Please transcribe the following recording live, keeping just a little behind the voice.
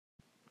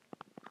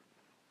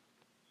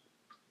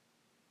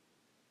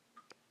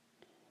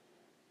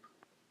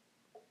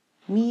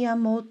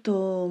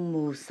Miyamoto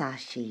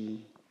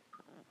Musashi.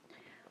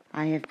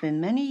 I have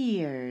been many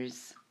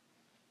years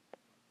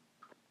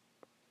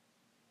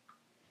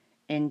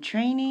in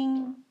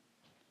training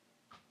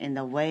in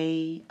the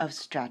way of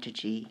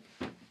strategy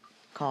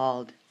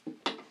called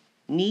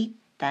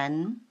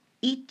Nitten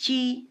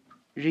Ichi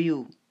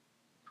Ryu.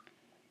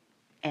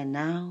 And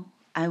now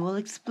I will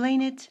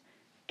explain it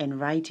in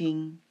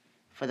writing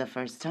for the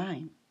first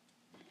time.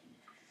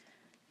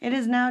 It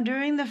is now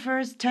during the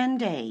first 10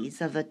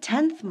 days of the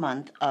 10th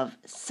month of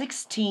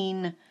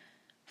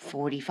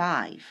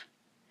 1645.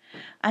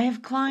 I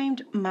have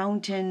climbed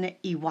Mountain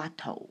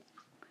Iwato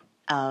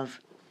of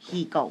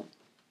Higo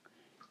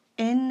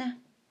in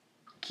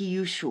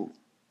Kyushu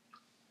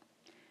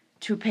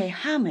to pay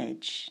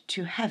homage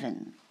to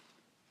heaven,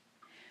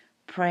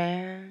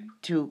 prayer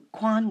to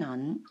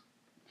Kwannon,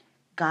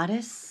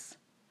 goddess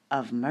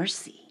of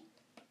mercy,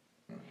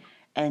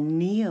 and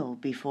kneel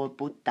before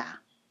Buddha.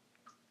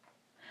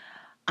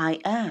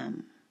 I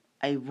am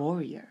a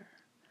warrior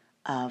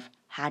of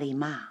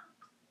Harima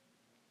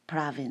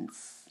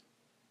province,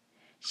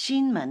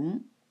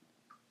 Shinmen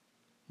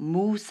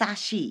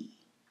Musashi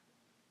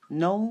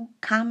no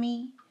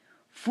Kami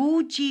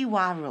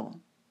Fujiwara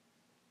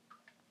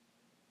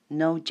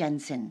no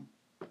Gensen.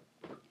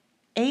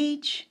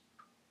 Age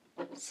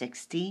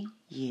 60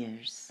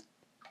 years.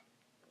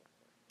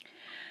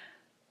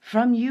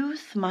 From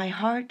youth, my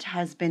heart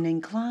has been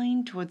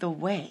inclined toward the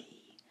way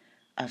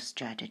of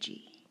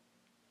strategy.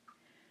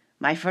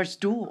 My first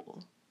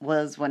duel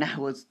was when I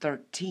was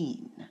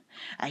 13.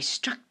 I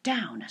struck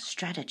down a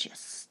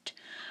strategist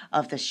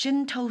of the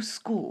Shinto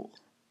school,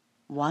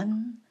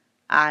 one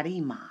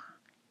Arima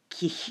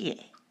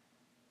Kihie.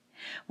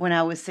 When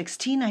I was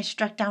 16, I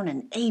struck down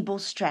an able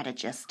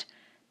strategist,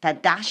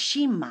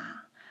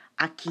 Tadashima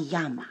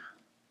Akiyama.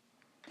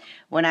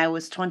 When I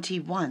was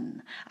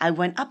 21, I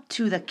went up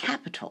to the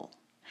capital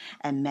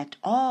and met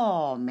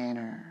all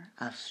manner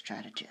of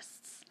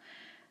strategists,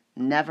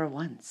 never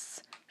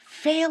once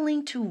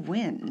failing to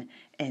win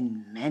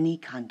in many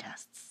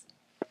contests.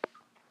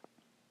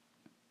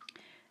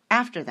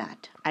 After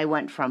that, I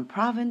went from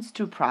province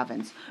to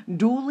province,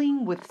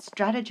 dueling with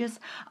strategists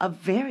of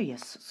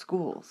various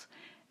schools,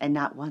 and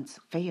not once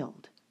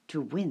failed to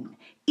win,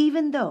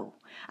 even though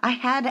I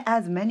had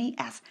as many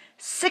as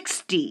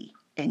 60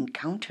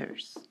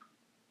 encounters.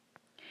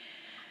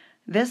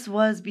 This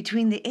was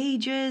between the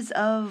ages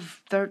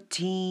of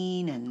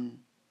 13 and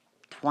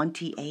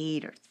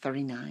 28 or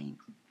 39.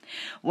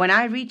 When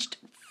I reached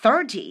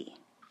 30,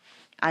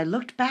 I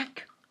looked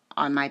back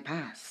on my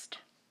past.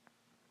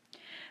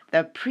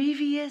 The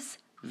previous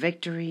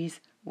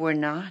victories were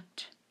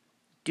not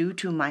due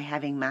to my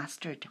having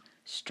mastered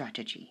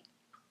strategy.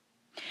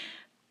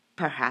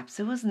 Perhaps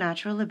it was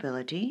natural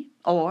ability,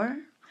 or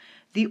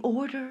the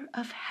order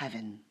of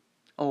heaven,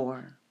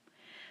 or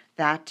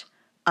that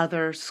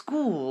other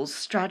schools'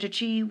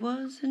 strategy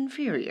was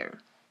inferior.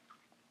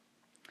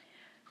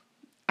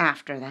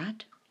 After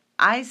that,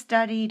 I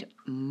studied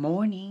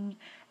morning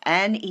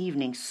and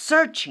evening,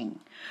 searching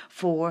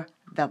for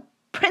the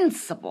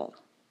principle,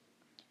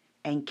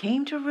 and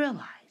came to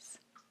realize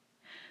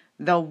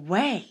the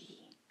way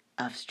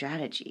of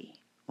strategy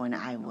when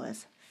I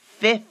was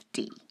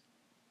 50.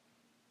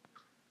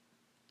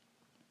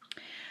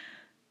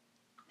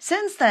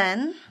 Since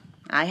then,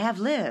 I have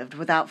lived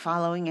without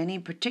following any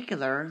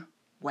particular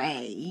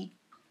way.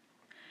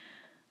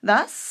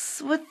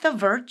 Thus, with the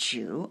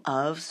virtue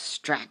of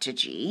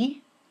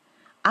strategy,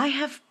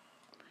 I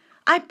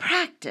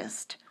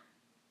practiced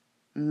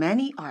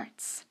many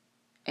arts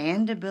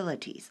and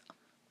abilities,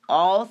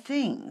 all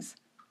things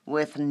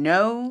with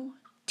no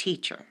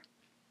teacher.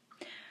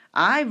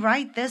 I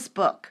write this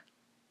book.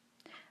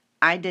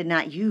 I did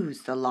not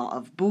use the law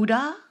of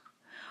Buddha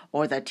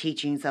or the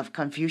teachings of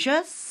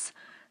Confucius,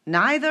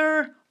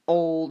 neither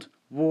old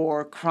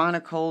war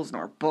chronicles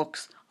nor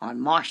books on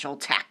martial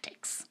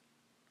tactics.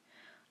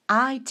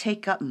 I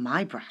take up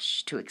my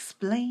brush to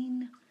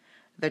explain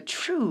the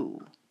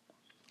true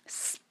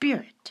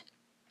spirit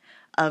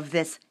of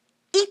this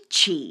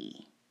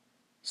Ichi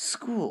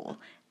school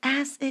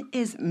as it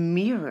is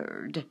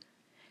mirrored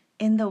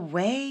in the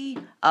way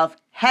of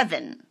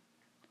heaven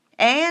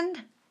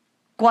and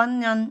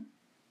Kwannon.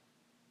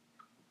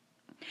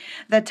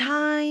 The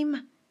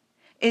time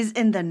is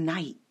in the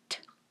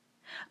night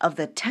of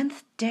the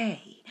 10th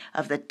day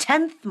of the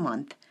 10th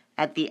month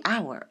at the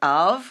hour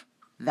of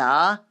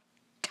the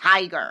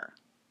tiger.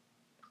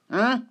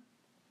 The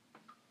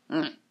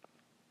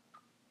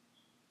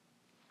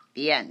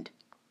end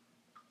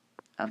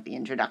of the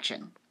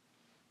introduction.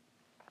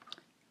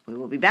 We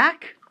will be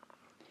back.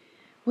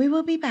 We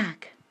will be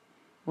back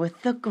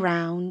with the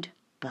ground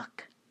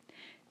book.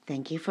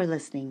 Thank you for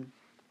listening.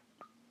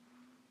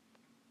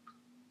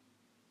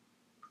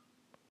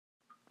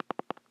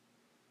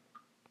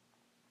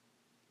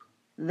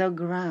 The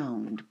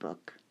ground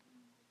book.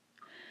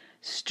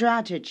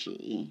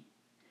 Strategy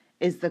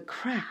is the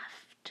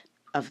craft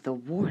of the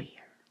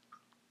warrior.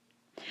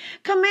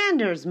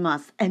 Commanders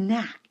must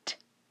enact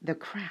the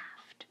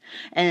craft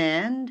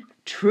and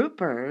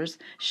troopers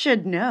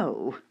should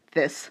know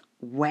this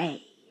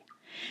way.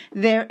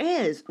 There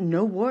is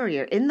no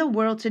warrior in the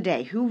world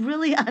today who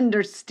really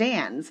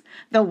understands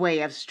the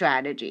way of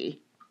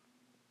strategy.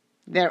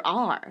 There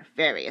are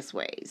various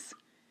ways.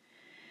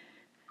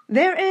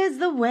 There is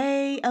the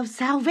way of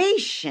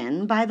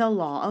salvation by the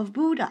law of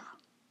Buddha,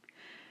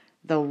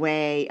 the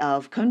way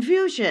of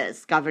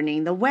Confucius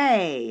governing the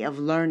way of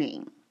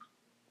learning,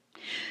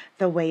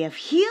 the way of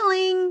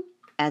healing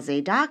as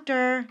a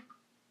doctor,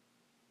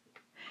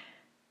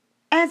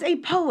 as a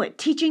poet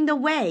teaching the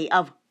way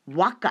of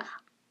waka,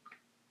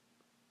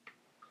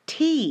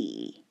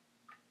 tea,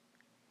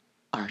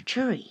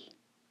 archery,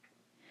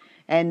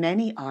 and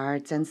many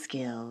arts and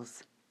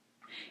skills.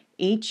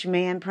 Each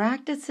man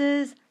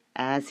practices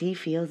as he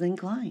feels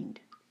inclined.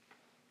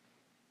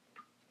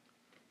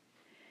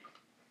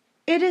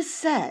 It is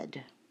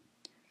said,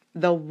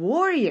 the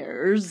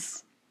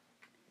warriors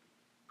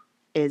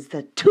is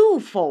the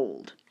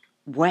twofold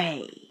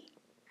way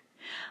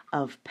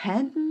of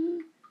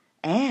pen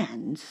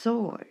and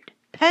sword.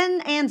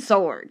 Pen and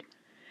sword.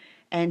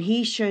 And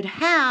he should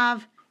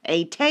have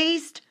a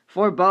taste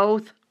for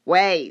both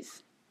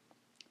ways.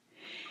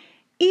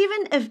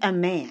 Even if a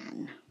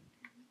man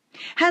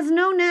has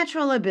no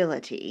natural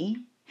ability,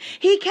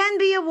 he can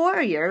be a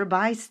warrior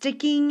by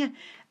sticking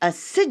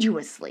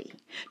assiduously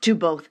to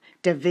both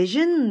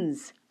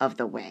divisions of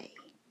the way.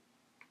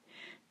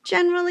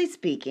 Generally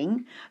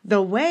speaking,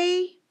 the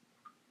way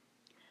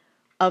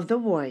of the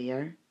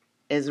warrior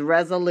is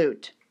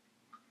resolute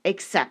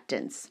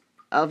acceptance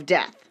of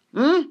death.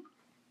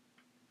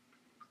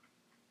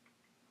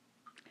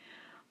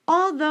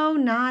 Although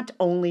not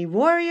only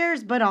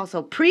warriors, but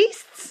also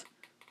priests,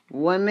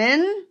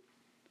 women,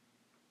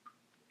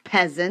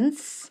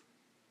 peasants,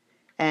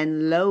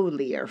 and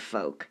lowlier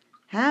folk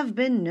have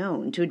been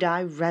known to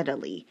die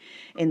readily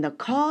in the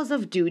cause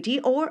of duty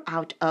or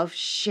out of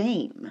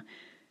shame.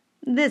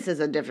 This is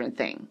a different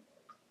thing.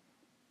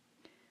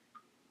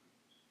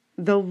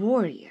 The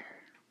warrior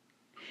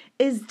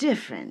is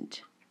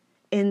different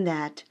in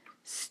that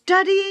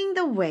studying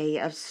the way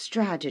of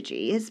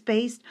strategy is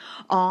based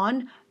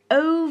on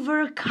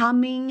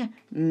overcoming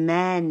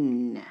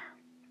men.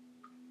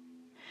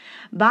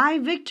 By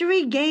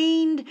victory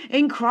gained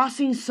in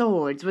crossing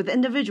swords with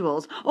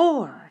individuals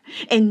or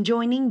in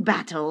joining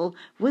battle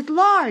with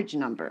large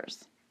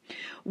numbers,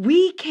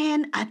 we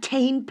can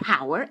attain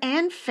power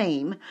and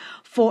fame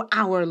for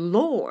our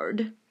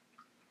Lord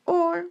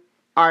or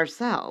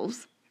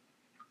ourselves.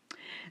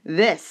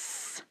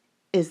 This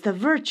is the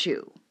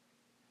virtue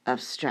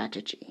of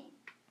strategy.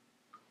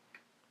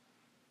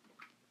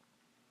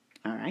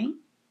 All right?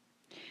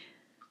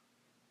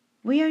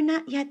 We are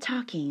not yet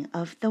talking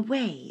of the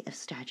way of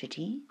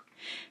strategy.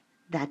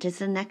 That is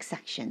the next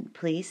section.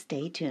 Please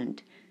stay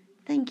tuned.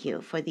 Thank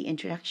you for the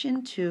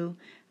introduction to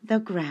the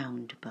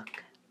Ground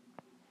Book.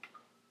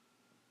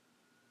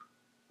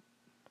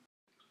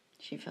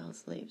 She fell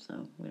asleep,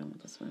 so we don't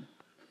want this one.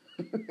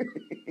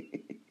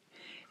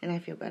 And I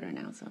feel better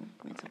now, so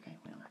it's okay.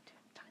 We don't have to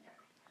time her.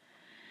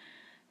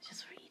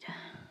 Just read.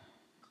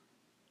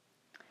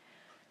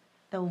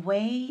 The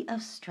way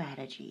of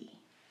strategy.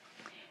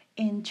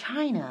 In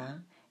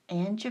China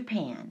and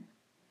Japan,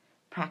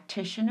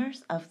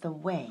 practitioners of the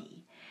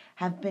way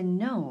have been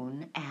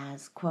known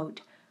as,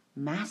 quote,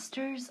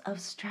 masters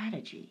of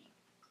strategy.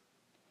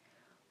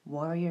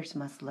 Warriors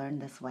must learn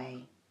this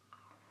way.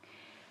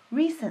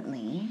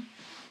 Recently,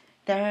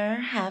 there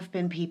have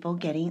been people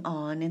getting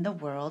on in the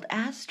world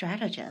as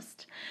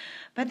strategists,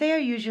 but they are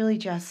usually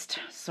just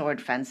sword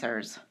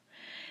fencers.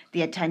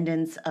 The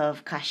attendants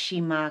of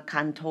Kashima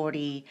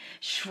Kantori,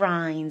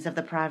 shrines of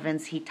the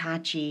province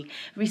Hitachi,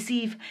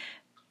 receive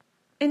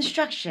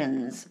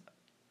instructions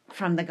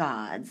from the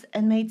gods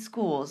and made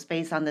schools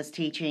based on this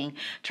teaching,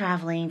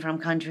 traveling from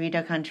country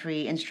to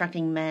country,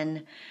 instructing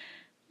men.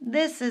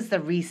 This is the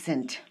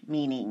recent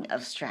meaning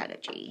of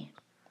strategy.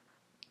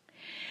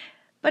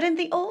 But in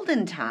the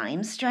olden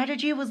times,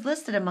 strategy was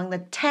listed among the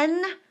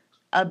 10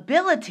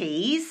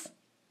 abilities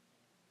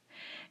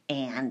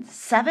and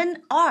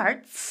 7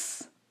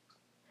 arts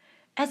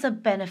as a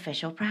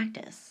beneficial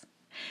practice.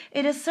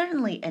 It is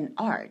certainly an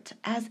art,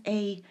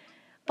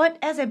 but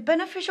as a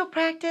beneficial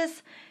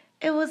practice,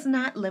 it was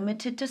not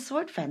limited to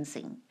sword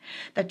fencing.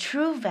 The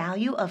true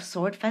value of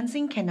sword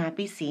fencing cannot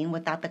be seen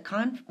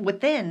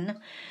within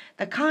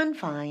the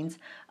confines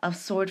of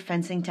sword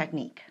fencing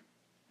technique.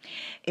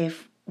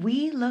 If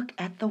we look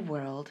at the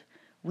world,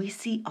 we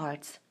see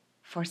arts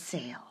for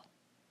sale.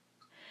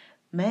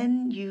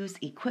 Men use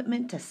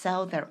equipment to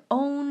sell their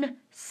own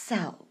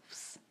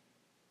selves,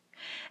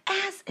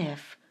 as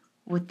if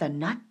with the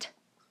nut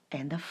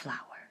and the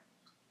flower.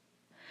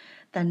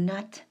 The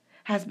nut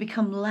has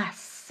become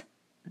less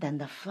than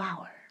the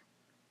flower.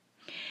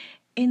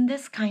 In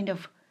this kind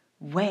of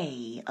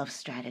way of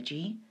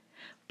strategy,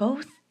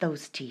 both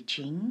those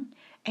teaching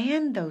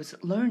and those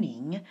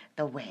learning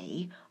the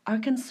way are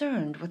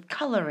concerned with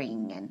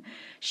coloring and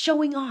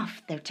showing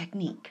off their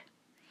technique,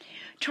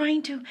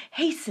 trying to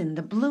hasten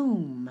the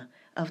bloom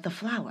of the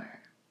flower.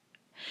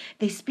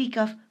 They speak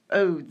of,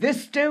 oh,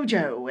 this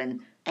dojo,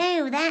 and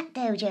oh, that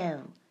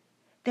dojo.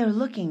 They're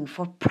looking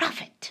for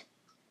profit.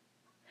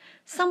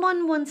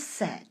 Someone once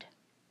said,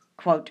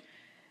 quote,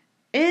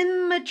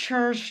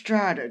 immature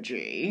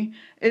strategy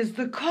is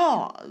the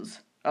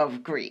cause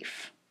of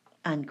grief,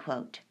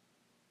 unquote.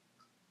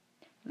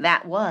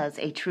 That was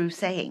a true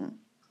saying.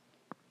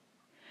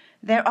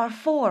 There are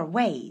 4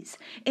 ways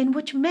in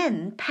which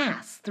men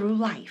pass through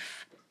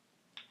life.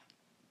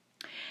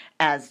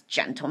 As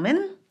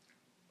gentlemen,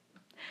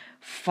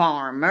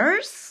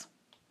 farmers,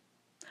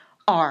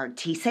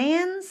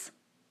 artisans,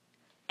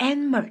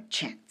 and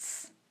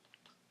merchants.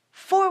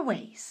 4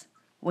 ways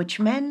which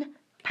men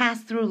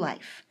pass through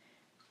life.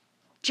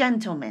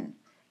 Gentlemen,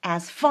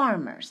 as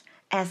farmers,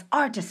 as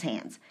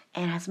artisans,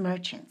 and as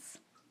merchants.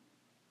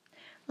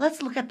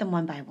 Let's look at them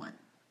one by one.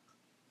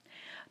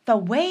 The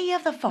way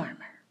of the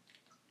farmer.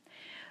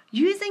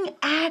 Using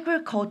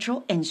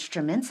agricultural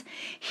instruments,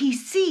 he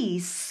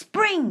sees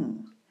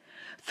spring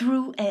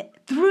through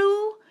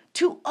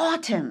to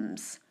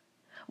autumns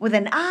with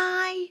an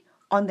eye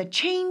on the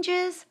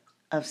changes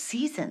of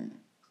season.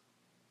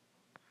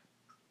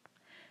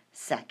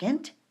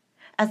 Second,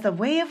 as the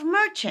way of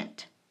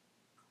merchant,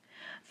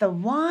 the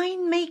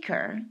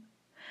winemaker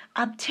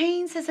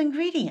obtains his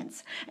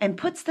ingredients and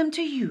puts them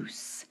to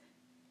use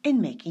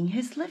in making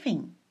his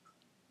living.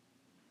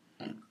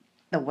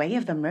 The way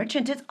of the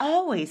merchant is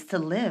always to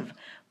live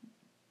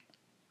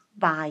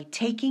by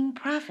taking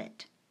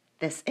profit.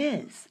 This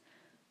is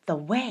the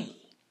way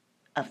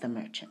of the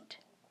merchant.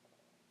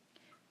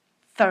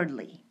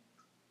 Thirdly,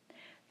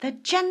 the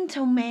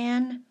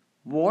gentleman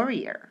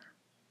warrior.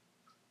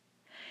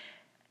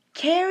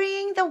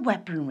 Carrying the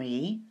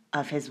weaponry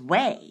of his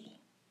way.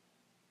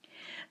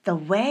 The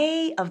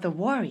way of the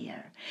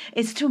warrior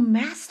is to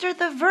master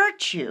the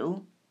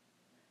virtue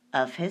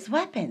of his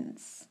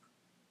weapons.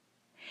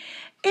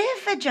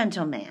 If a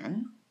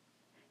gentleman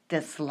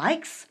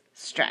dislikes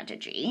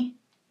strategy,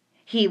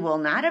 he will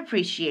not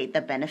appreciate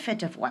the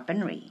benefit of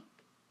weaponry.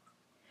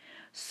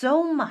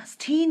 So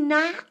must he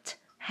not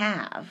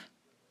have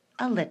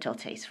a little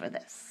taste for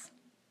this.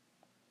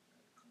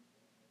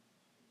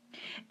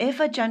 If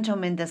a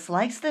gentleman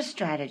dislikes the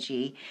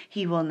strategy,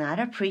 he will not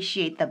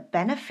appreciate the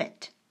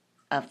benefit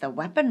of the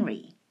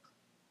weaponry.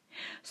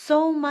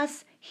 So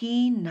must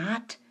he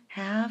not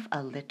have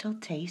a little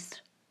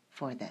taste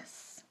for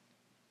this.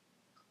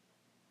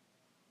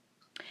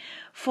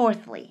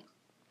 Fourthly,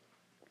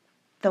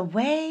 the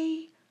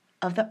way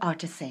of the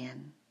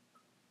artisan,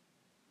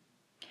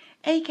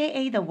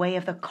 aka the way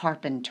of the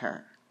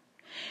carpenter,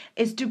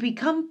 is to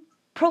become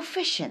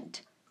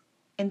proficient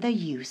in the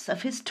use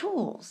of his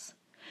tools.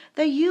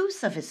 The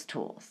use of his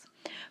tools.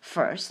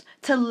 First,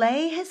 to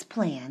lay his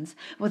plans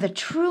with a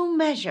true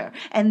measure,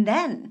 and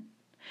then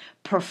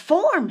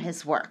perform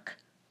his work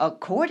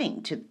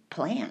according to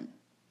plan.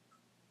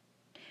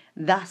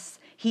 Thus,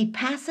 he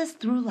passes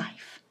through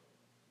life.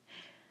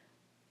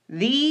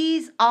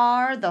 These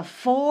are the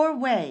 4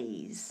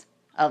 ways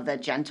of the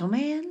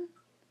gentleman,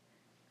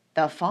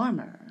 the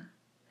farmer,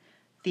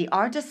 the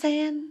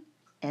artisan,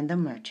 and the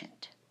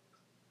merchant.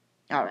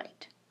 All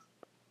right.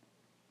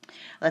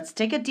 Let's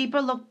take a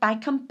deeper look by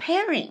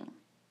comparing.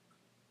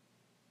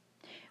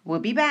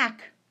 We'll be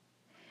back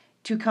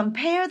to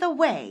compare the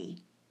way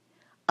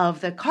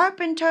of the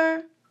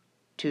carpenter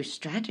to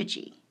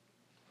strategy.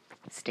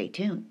 Stay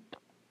tuned.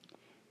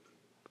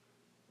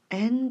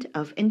 End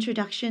of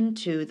introduction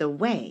to the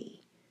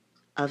way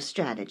of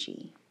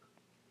strategy.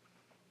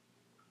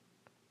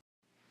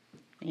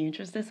 Are you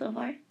interested so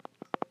far?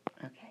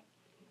 Okay,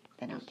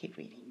 then I'll keep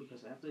reading.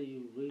 Because after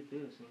you read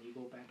this and you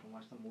go back and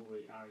watch the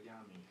movie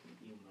Origami,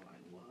 you'll be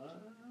like,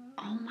 what?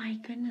 Oh my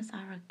goodness,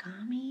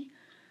 origami?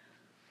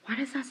 Why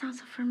does that sound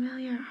so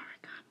familiar?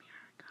 Origami.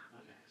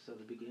 Okay, so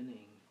the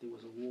beginning, there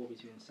was a war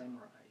between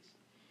samurais.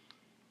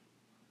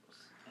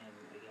 And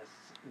I guess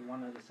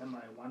one of the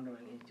samurai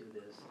wandering into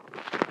this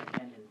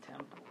abandoned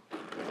temple,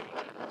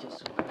 just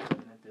so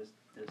happened that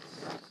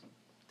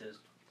this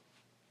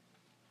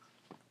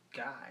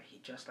guy, he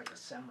dressed like a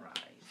samurai.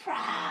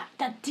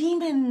 The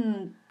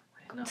demon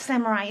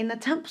samurai in the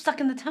temple, stuck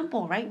in the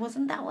temple, right?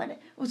 Wasn't that what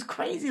it was?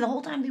 Crazy the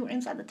whole time they were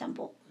inside the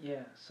temple.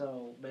 Yeah,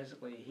 so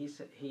basically he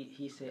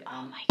said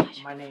oh my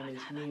gosh, my name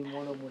is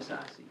Miyamoto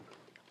Musashi.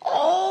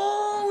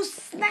 Oh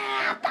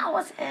snap, that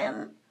was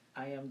him.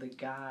 I am the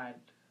god.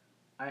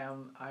 I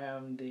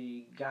am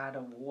the god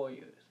of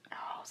warriors.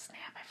 Oh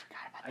snap, I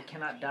forgot about that. I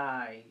cannot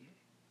die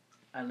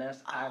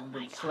unless I've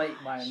been slayed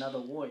by another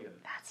warrior.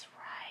 That's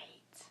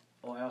right.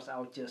 Or else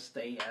I'll just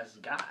stay as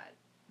God,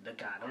 the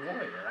god of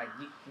warrior. Like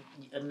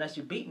unless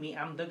you beat me,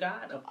 I'm the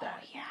god of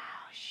that. Oh yeah,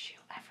 shoot,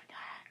 I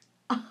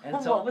forgot.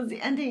 And so, what was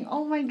the ending?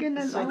 Oh my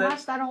goodness, I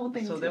watched that whole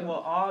thing. So too. then we'll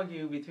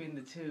argue between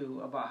the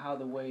two about how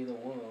the way of the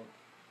world.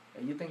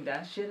 And you think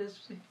that shit is?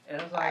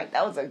 And it's like,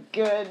 that was a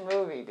good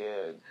movie,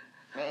 dude.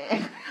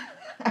 Man,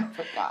 I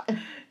forgot.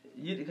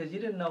 Because you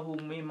didn't know who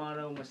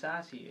Miyamoto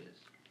Musashi is.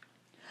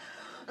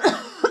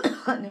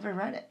 I never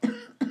read it.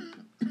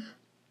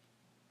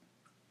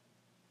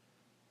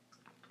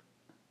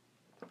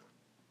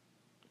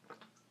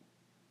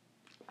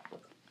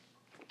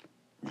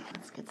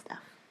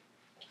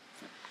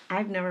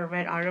 I've never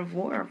read Art of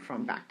War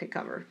from back to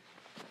cover.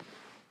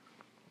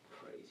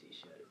 Crazy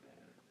shit,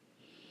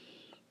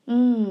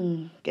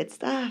 man. Good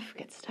stuff,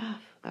 good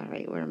stuff. All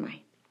right, where am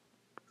I?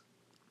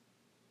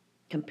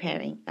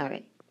 Comparing, all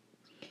right.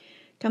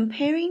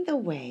 Comparing the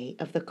way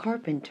of the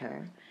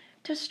carpenter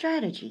to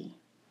strategy.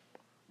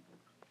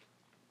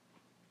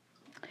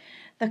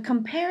 The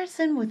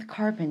comparison with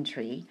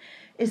carpentry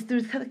is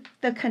through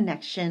the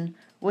connection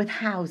with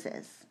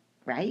houses,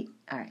 right?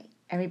 All right,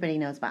 everybody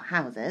knows about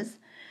houses.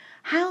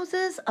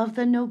 Houses of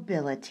the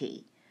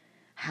nobility,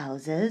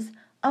 houses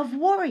of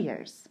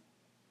warriors.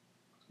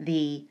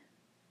 The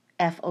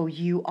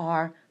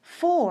FOUR,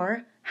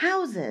 four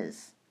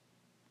houses.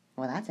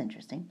 Well, that's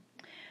interesting.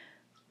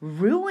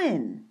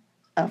 Ruin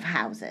of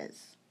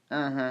houses.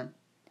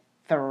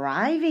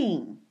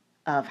 Thriving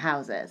of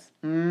houses.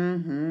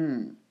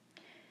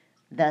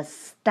 The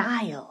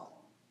style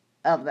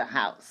of the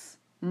house.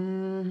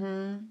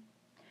 The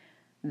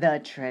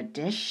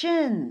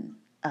tradition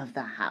of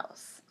the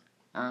house.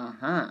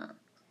 And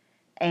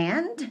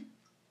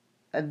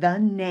the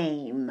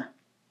name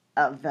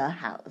of the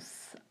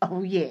house.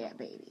 Oh, yeah,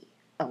 baby.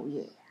 Oh,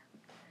 yeah.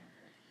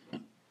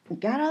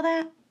 Got all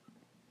that?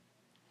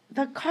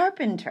 The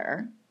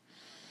carpenter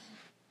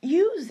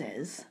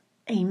uses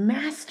a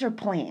master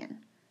plan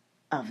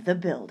of the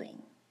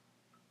building.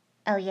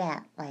 Oh,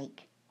 yeah,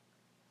 like,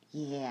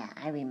 yeah,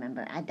 I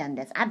remember. I've done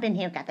this. I've been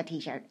here, got the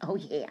t-shirt. Oh,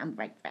 yeah, I'm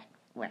right.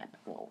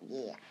 Oh,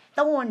 yeah.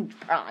 Thorn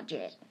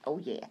Project. Oh,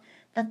 yeah,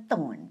 the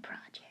Thorn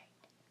Project.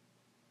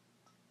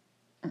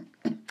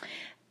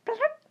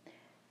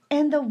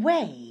 And the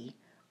way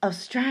of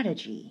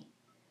strategy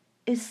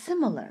is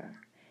similar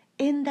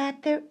in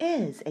that there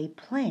is a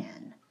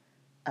plan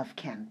of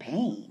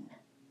campaign.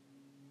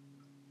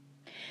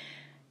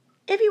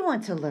 If you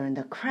want to learn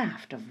the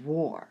craft of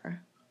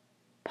war,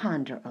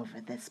 ponder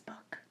over this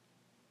book.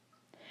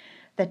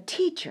 The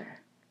teacher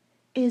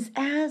is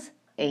as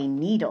a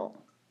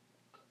needle.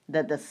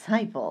 The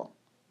disciple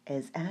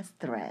is as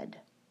thread.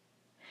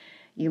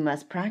 You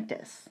must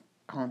practice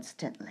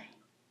constantly.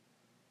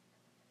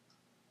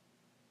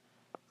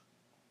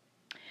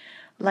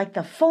 Like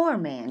the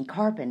four-man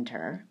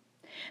carpenter,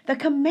 the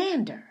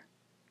commander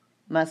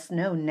must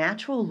know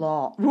natural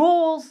law,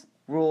 rules,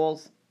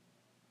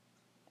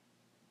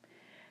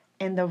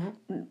 and the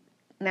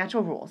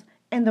natural rules,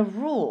 and the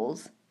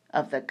rules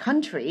of the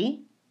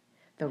country,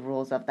 the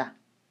rules of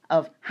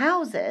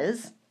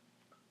houses.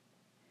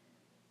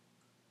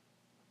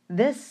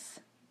 This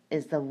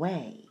is the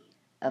way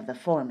of the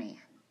foreman.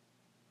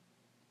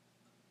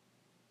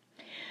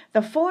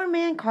 The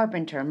four-man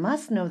carpenter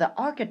must know the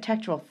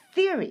architectural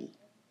theory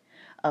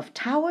of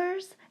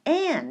towers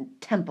and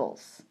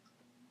temples,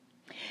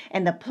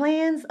 and the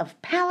plans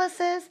of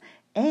palaces,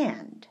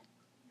 and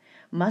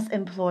must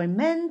employ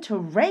men to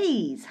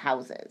raise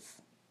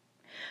houses.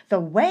 The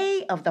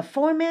way of the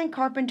four-man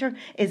carpenter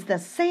is the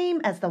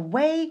same as the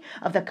way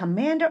of the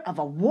commander of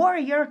a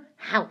warrior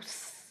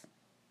house.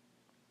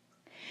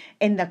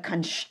 In the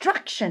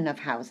construction of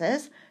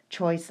houses,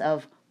 choice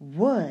of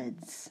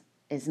woods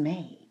is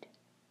made.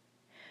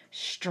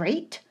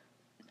 Straight,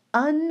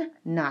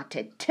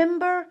 unknotted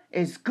timber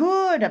is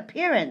good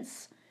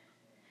appearance,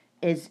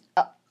 is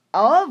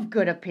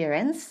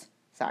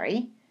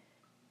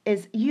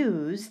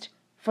used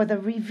for the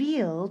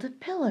revealed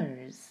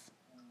pillars.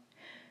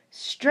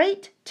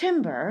 Straight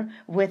timber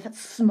with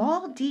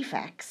small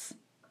defects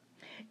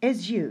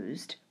is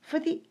used for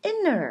the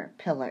inner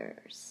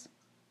pillars.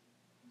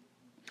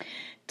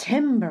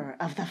 Timber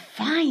of the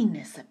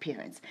finest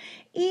appearance,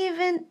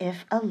 even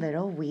if a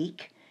little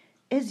weak,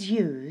 is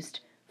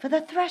used for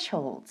the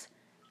thresholds,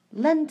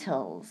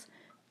 lintels,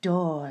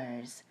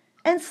 doors,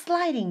 and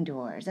sliding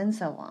doors, and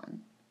so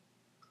on.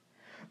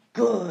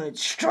 Good,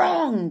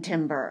 strong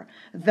timber,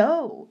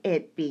 though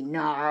it be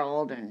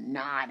gnarled and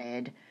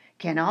knotted,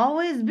 can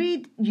always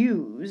be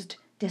used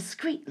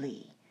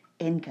discreetly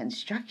in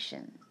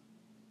construction.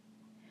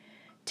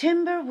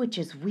 Timber which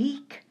is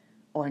weak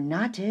or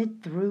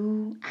knotted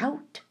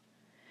throughout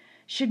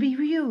should be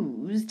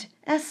used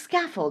as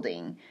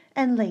scaffolding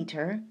and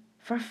later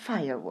for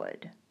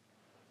firewood.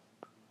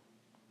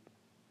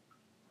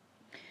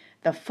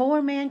 The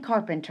four-man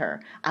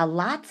carpenter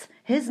allots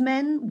his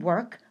men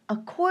work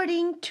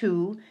according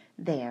to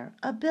their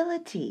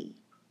ability.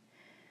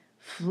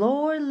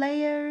 Floor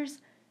layers,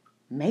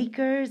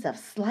 makers of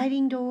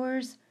sliding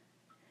doors,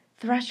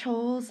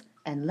 thresholds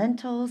and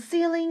lintels,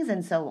 ceilings,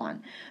 and so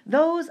on.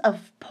 Those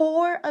of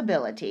poor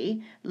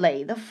ability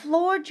lay the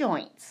floor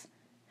joints,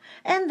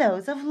 and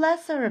those of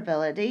lesser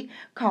ability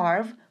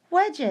carve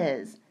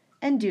wedges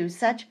and do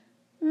such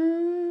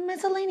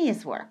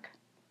miscellaneous work.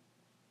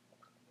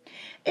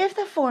 If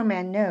the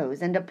foreman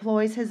knows and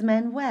deploys his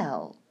men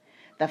well,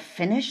 the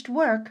finished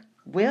work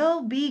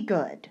will be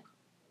good.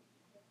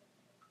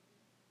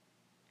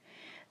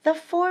 The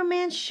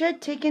foreman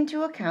should take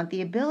into account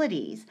the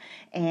abilities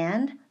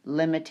and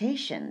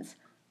limitations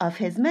of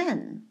his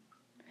men,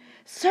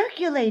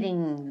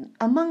 circulating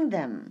among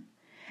them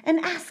and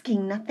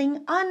asking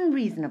nothing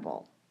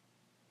unreasonable.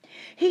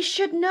 He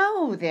should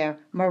know their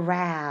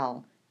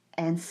morale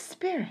and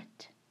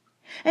spirit,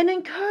 and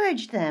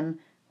encourage them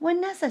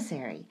when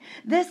necessary.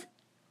 This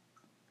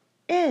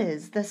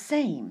is the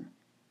same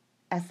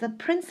as the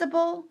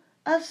principle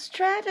of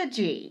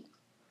strategy.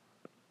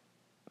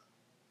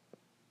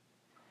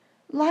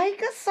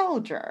 Like a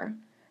soldier,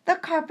 the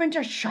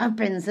carpenter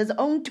sharpens his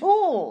own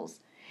tools.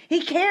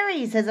 He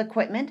carries his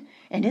equipment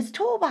in his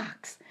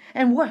toolbox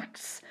and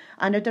works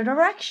under the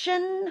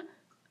direction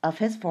of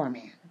his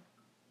foreman.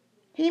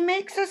 He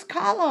makes his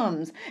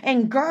columns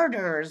and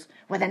girders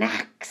with an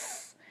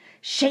axe,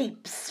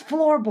 shapes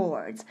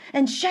floorboards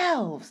and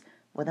shelves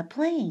with a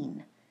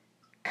plane,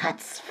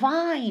 cuts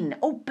fine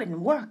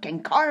open work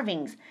and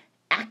carvings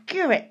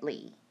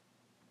accurately,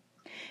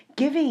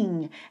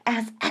 giving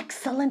as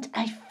excellent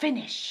a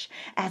finish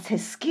as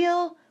his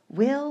skill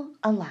will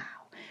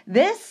allow.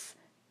 This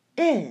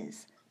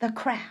is the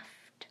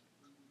craft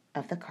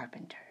of the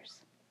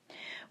carpenters.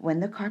 When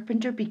the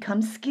carpenter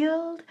becomes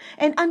skilled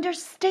and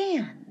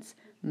understands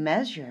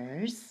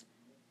measures,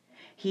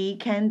 he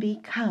can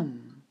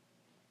become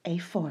a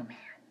foreman.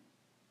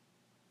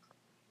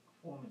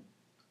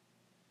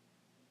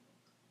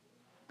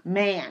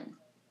 Man.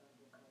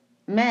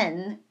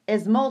 Men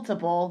is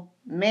multiple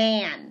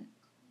man.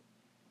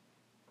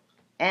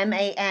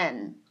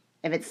 M-A-N.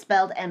 If it's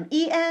spelled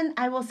M-E-N,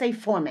 I will say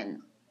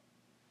foreman.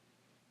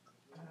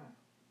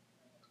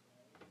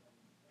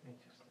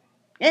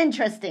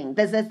 Interesting.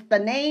 This is the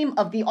name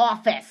of the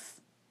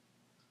office.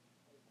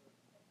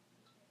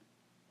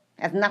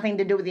 Has nothing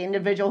to do with the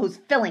individual who's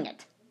filling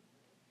it.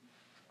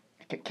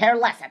 I could care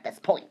less at this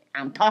point.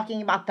 I'm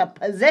talking about the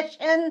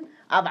position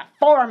of a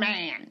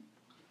foreman.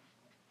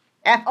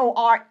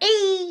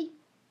 F-O-R-E-M-A-N.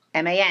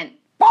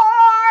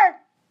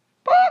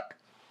 Book.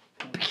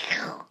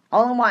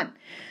 All in one.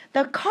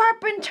 The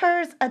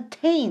carpenter's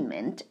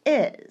attainment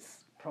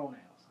is pronouns.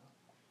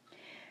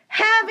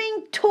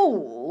 Having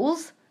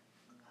tools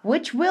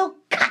which will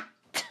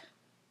cut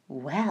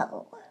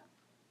well.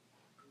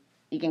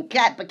 You can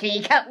cut, but can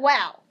you cut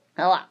well?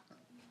 Hello.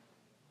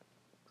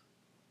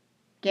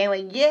 Can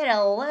we get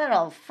a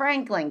little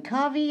Franklin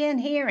Covey in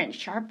here and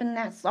sharpen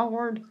that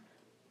sword?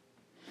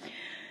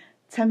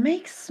 To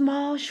make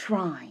small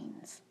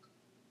shrines,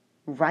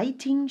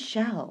 writing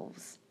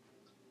shelves,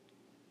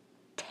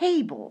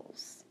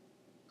 tables,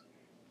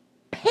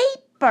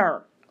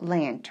 paper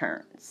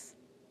lanterns,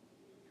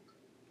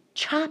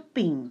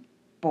 chopping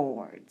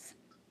boards,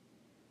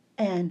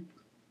 and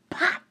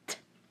pot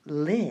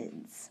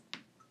lids.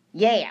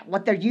 Yeah,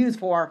 what they're used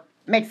for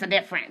makes a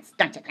difference,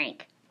 don't you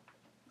think?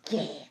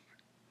 Yeah.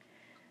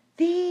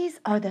 These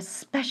are the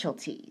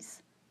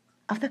specialties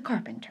of the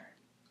carpenter.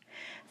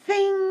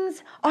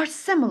 Things are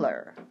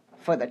similar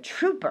for the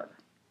trooper.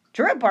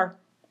 Trooper?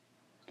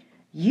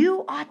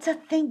 You ought to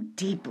think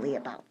deeply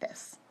about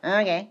this.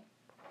 Okay.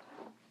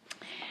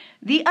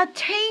 The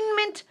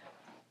attainment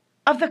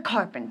of the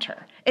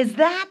carpenter is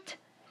that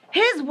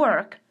his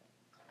work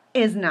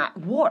is not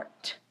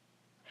warped,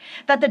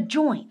 that the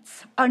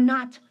joints are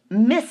not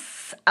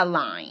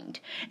misaligned,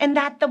 and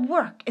that the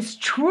work is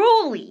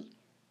truly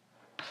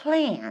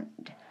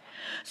planned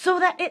so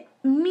that it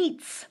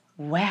meets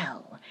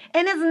well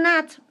and is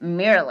not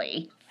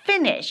merely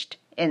finished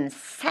in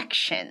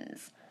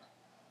sections.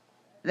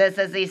 This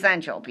is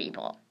essential,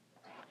 people.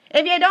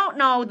 If you don't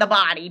know the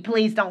body,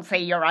 please don't say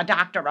you're a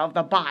doctor of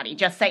the body.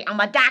 Just say, I'm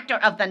a doctor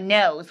of the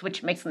nose,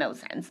 which makes no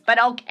sense, but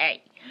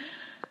okay.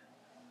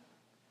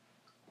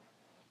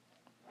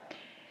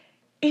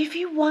 If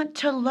you want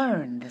to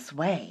learn this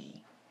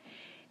way,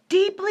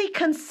 deeply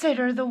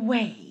consider the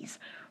ways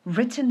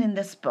written in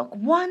this book,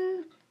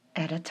 one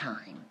at a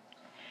time.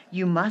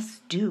 You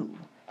must do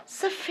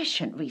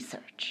sufficient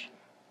research.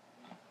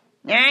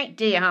 All right,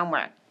 do your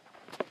homework.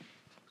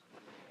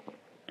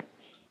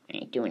 I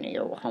ain't doing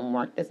your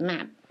homework, this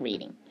map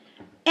reading.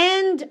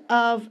 End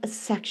of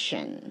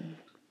section.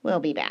 We'll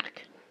be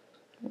back.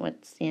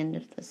 What's the end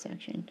of the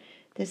section?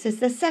 This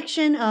is the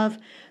section of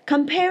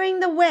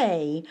comparing the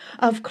way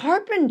of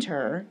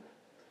carpenter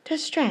to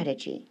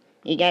strategy.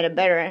 You get it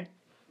better?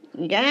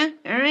 You got it?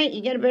 All right,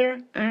 you get it better?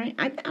 All right,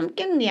 I'm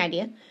getting the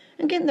idea.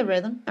 I'm getting the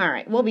rhythm. All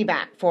right, we'll be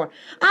back for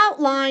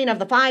outline of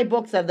the 5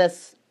 books of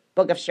this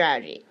book of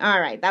strategy. All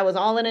right, that was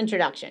all an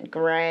introduction.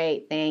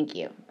 Great, thank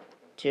you.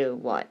 To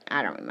what?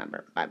 I don't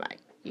remember. Bye-bye.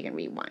 You can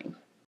rewind.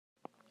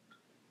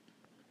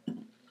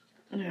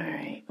 All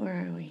right,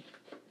 where are we?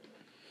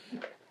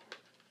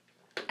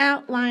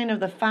 Outline of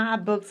the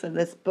 5 books of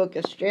this book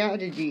of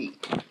strategy.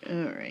 All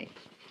right.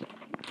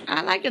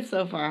 I like it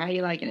so far. How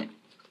you liking it?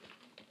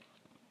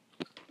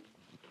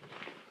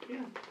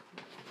 Yeah.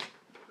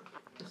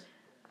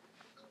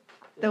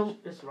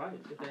 It's right.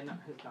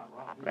 It's not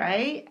wrong.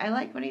 Right? I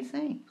like what he's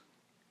saying.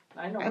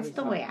 I know. That's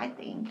the way I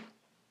think.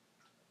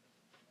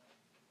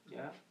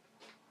 Yeah.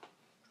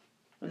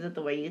 Is it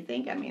the way you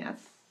think? I mean,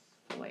 that's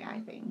the way I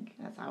think.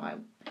 That's how I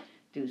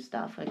do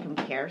stuff. I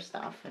compare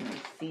stuff and I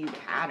see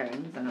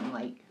patterns and I'm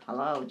like,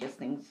 hello, just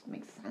things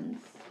make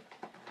sense.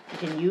 You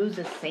can use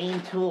the same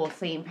tool,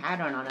 same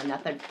pattern on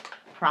another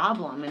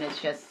problem and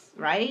it's just,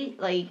 right?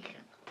 Like,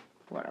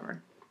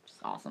 whatever. It's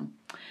awesome.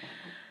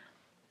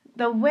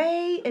 The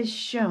way is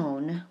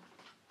shown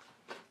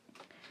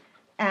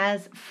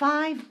as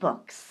 5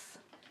 books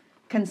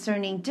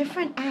concerning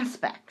different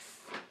aspects.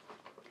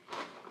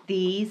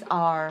 These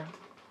are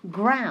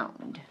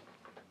ground,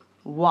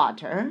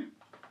 water,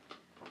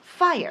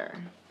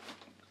 fire,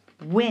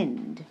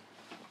 wind,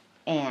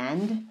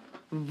 and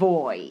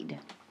void.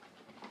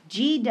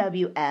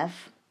 GWF,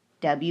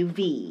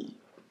 WV.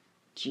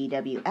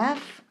 GWF,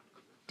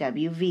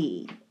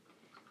 WV.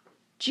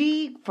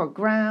 G for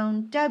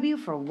ground, W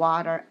for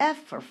water,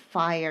 F for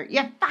fire.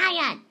 You're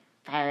fired!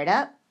 Fire it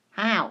up.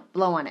 How?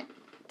 Blow on it.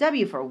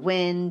 W for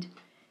wind.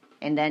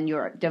 And then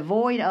you're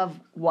devoid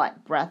of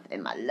what? Breath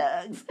in my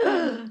lungs.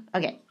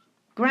 Okay.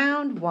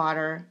 Ground,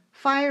 water,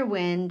 fire,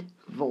 wind,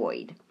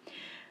 void.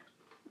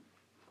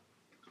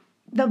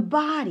 The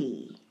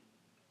body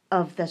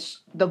of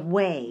the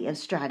way of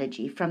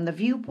strategy from the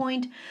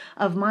viewpoint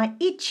of my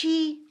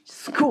itchy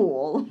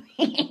school,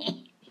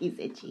 he's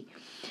itchy,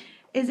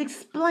 is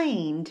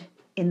explained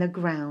in the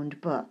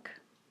ground book.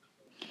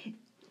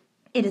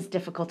 It is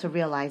difficult to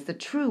realize the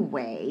true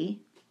way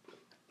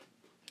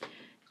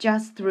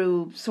just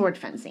through sword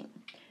fencing.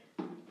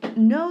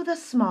 Know the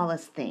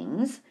smallest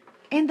things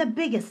and the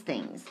biggest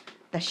things,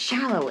 the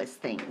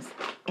shallowest things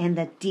and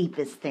the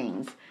deepest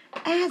things,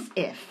 as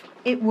if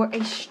it were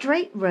a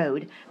straight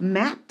road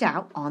mapped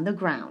out on the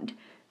ground.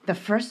 The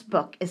first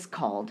book is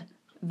called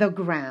The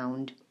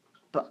Ground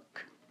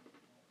Book.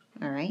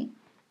 All right?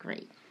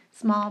 Great.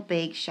 Small,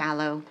 big,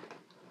 shallow,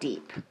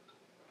 deep.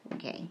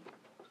 Okay.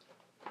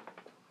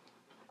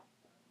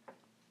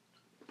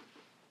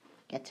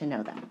 Get to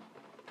know them.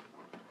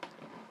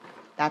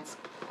 That's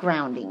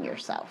grounding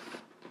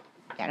yourself.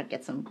 Gotta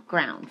get some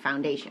ground,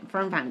 foundation,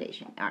 firm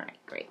foundation. All right,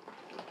 great.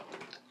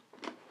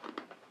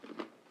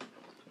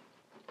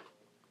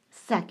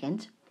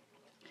 Second,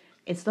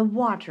 it's the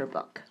water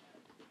book.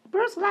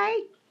 Bruce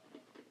Lee.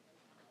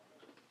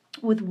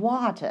 With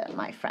water,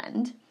 my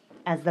friend,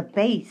 as the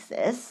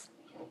basis,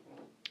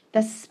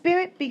 the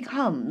spirit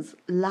becomes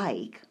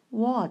like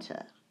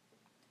water.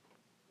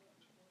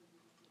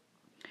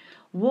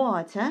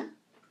 Water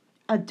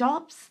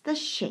adopts the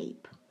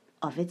shape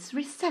of its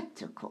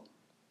receptacle.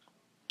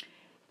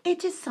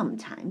 It is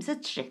sometimes a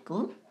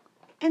trickle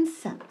and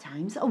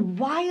sometimes a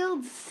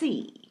wild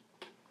sea.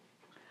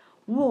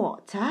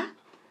 Water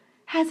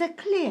has a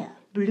clear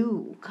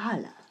blue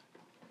color.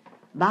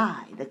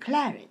 By the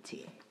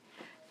clarity,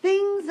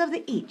 things of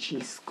the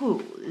Ichi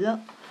school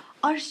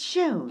are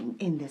shown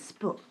in this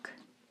book.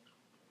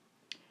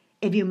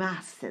 If you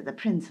master the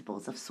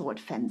principles of sword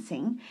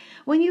fencing,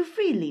 when you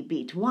freely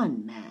beat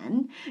one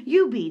man,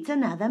 you beat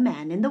another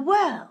man in the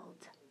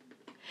world.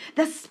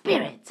 The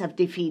spirit of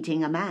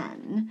defeating a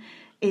man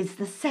is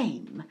the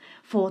same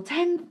for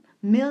 10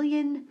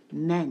 million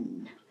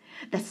men.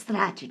 The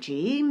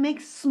strategy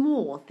makes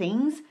small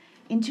things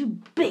into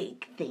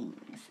big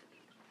things,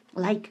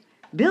 like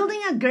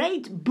building a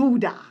great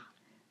Buddha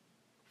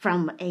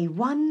from a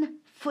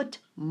 1-foot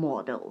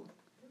model.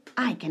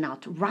 I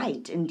cannot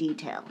write in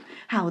detail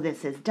how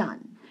this is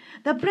done.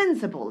 The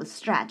principle of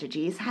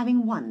strategy is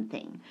having one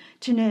thing,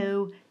 to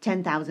know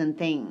 10,000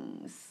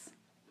 things.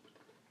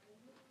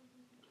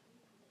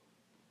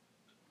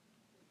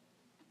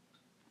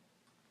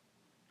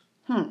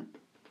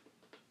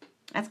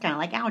 That's kind of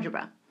like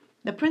algebra.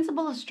 The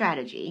principle of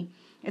strategy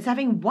is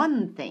having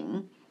one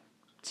thing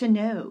to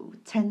know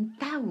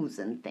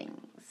 10,000 things.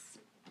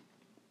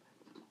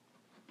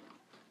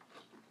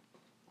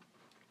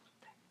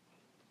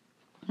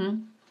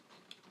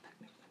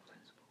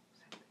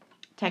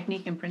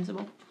 Technique and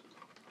principle?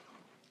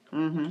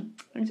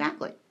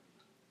 Exactly.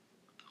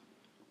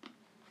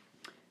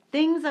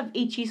 Things of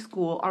Ichi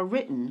school are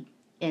written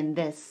in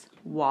this,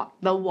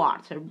 the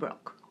water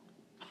book.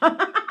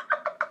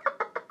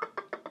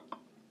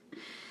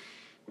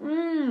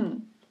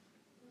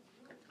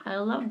 I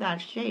love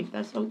that shape.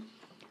 That's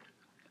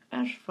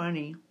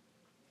funny.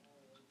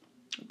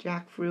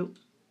 Jackfruit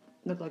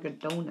look like a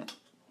donut.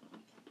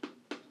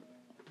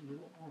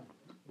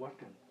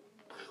 Water.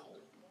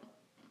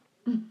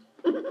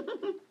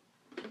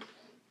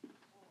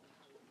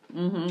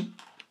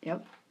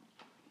 Yep.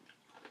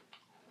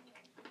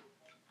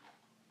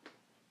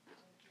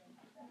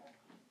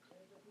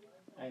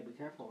 Hey, be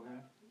careful,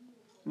 man.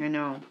 I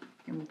know.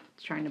 I'm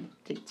trying to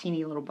take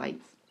teeny little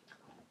bites.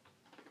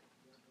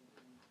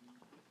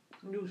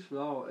 Do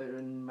slow,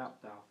 it'll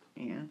melt off.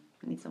 Yeah,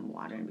 I need some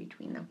water in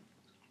between them.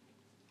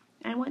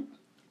 I want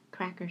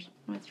crackers.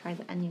 Let's try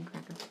the onion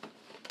crackers.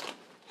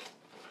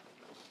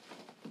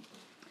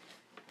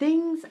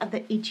 Things of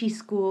the Ichi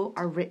school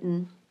are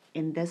written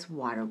in this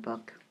water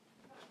book.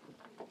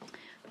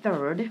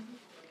 Third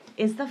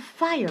is the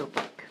fire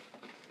book.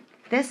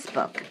 This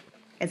book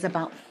is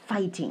about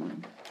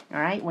fighting. All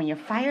right, when you're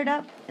fired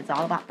up, it's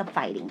all about the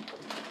fighting.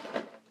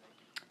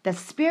 The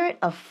spirit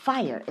of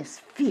fire is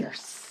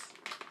fierce,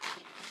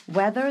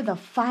 whether the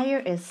fire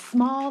is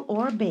small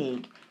or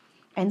big,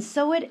 and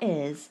so it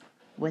is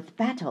with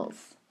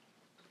battles.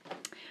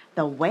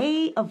 The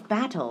way of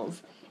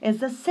battles is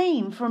the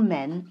same for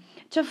men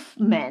to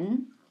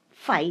men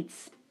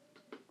fights.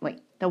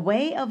 The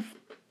way of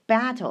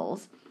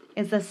battles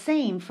is the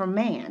same for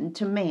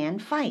man-to-man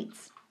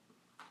fights,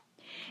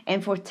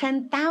 and for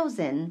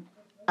 10,000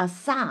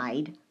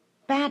 aside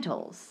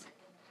battles.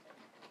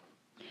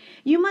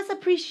 You must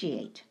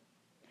appreciate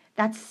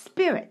that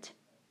spirit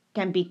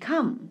can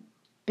become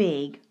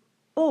big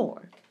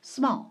or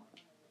small.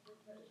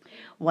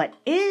 What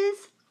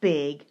is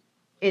big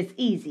is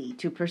easy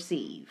to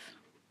perceive.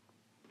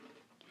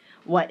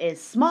 What is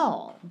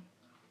small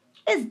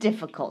is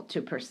difficult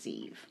to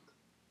perceive.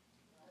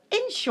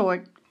 In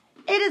short,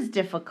 it is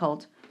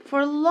difficult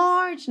for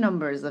large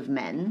numbers of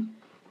men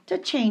to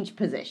change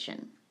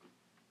position.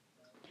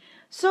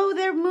 So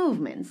their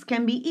movements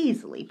can be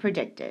easily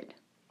predicted,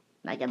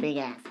 like a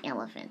big-ass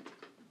elephant.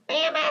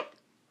 Mammoth!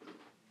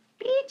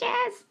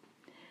 Beaches!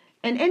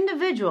 An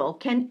individual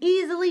can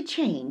easily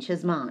change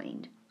his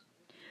mind.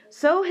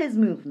 So his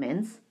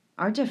movements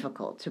are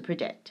difficult to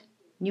predict.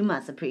 You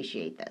must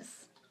appreciate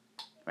this.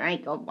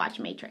 Right? Go watch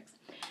Matrix.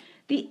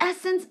 The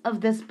essence of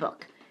this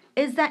book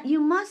is that you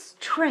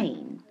must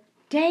train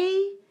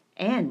day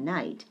and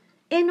night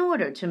in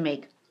order to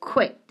make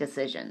quick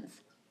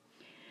decisions.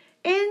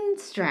 In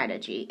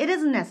strategy, it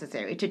is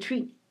necessary to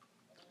treat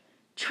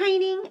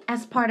training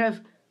as part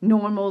of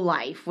normal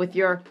life with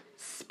your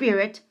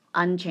spirit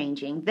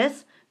unchanging.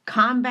 This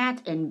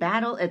combat in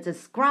battle is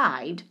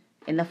described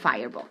in the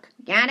Fire book.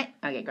 Got it?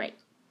 Okay, great.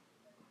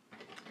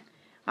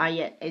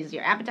 Is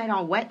your appetite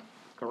all wet?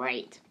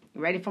 Great. You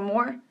ready for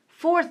more?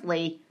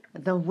 Fourthly,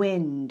 the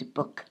Wind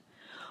book.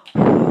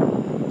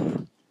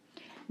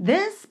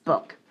 This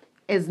book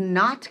is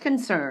not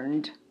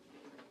concerned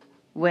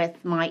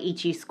with my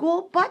Ichi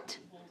school, but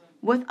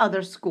with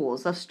other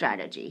schools of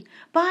strategy.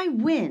 By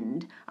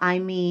wind, I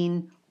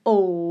mean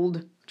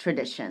old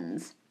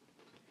traditions,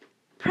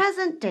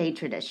 present-day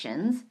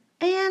traditions,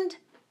 and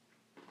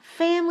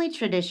family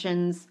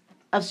traditions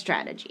of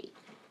strategy.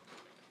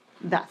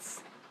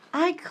 Thus,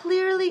 I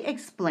clearly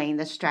explain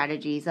the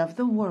strategies of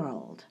the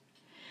world.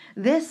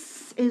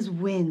 This is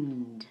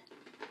wind.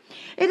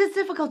 It is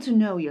difficult to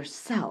know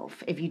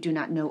yourself if you do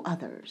not know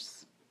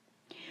others.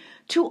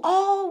 To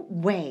all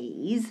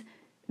ways,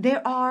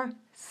 there are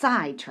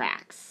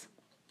sidetracks.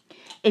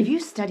 If you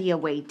study a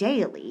way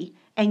daily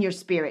and your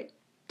spirit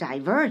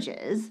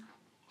diverges,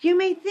 you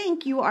may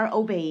think you are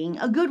obeying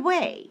a good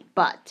way,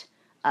 but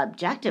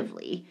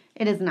objectively,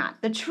 it is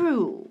not the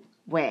true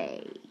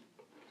way.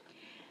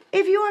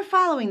 If you are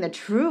following the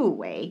true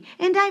way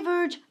and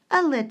diverge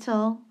a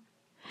little,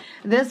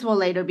 this will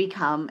later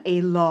become a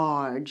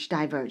large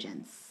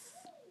divergence.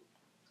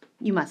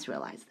 You must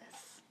realize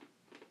this.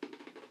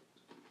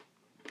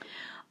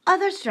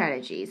 Other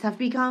strategies have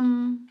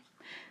come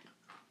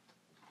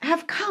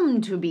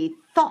to be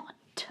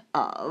thought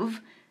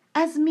of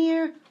as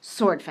mere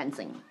sword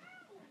fencing.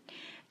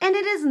 And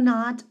it is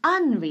not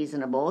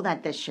unreasonable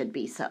that this should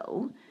be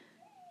so.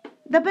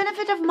 The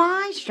benefit of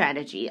my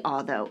strategy,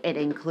 although it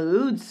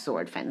includes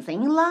sword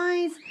fencing,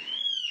 lies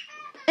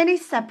in a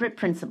separate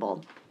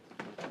principle.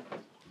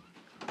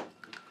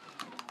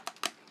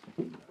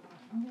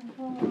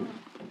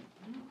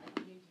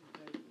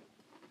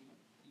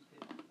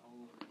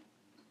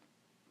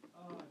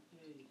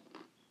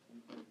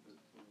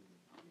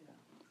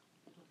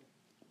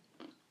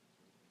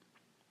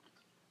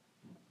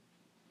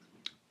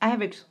 I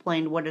have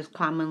explained what is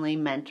commonly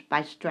meant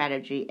by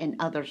strategy in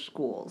other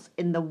schools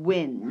in the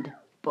Wind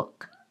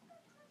book.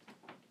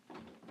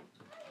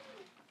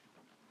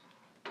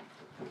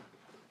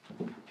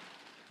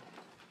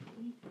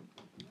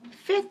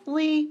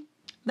 Fifthly,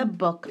 the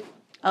book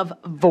of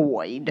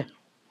Void.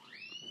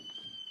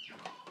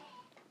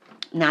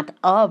 Not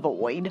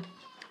avoid,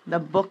 the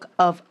book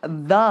of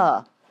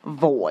the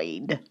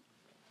Void.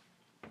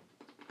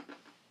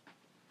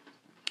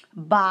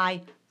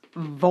 By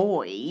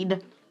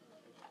void,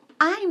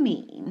 I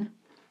mean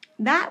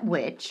that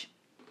which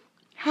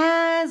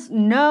has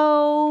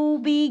no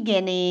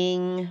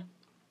beginning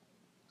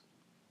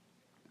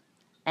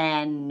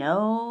and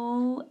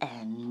no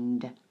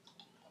end.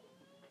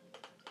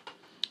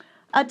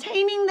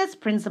 Attaining this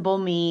principle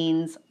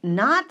means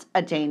not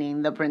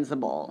attaining the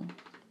principle.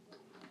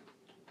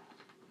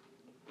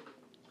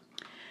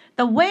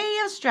 The way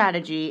of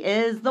strategy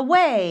is the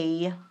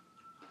way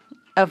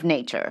of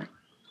nature.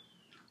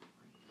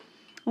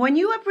 When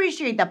you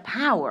appreciate the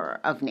power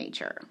of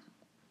nature,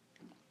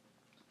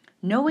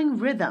 knowing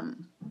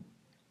rhythm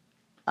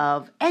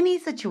of any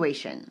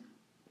situation,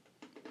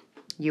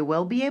 you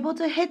will be able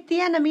to hit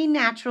the enemy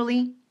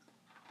naturally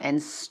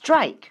and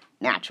strike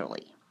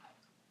naturally.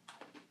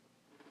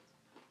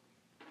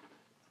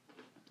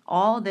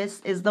 All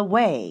this is the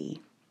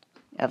way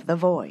of the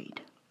void.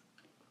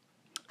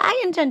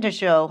 I intend to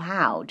show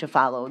how to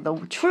follow the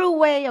true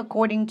way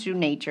according to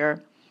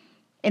nature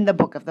in the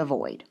Book of the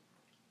Void.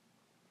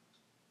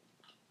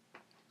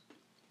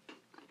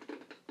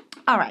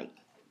 All right,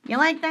 you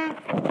like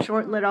that?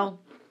 Short little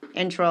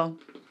intro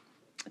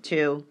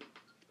to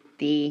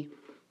the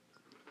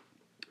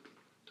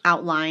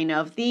outline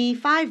of the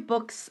 5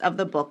 books of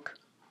the Book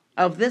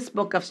of this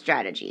book of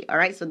strategy. All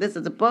right, so this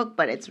is a book,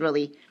 but it's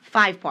really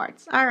 5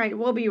 parts. All right,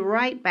 we'll be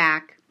right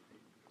back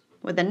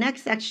with the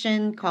next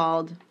section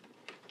called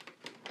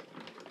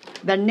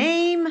The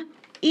Name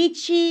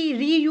Ichi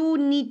Ryu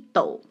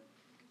Nito.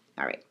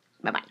 All right,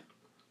 bye-bye.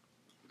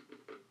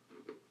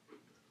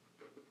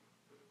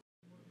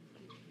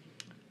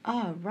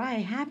 All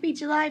right, happy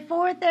July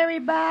 4th,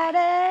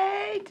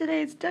 everybody.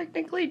 Today's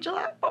technically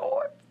July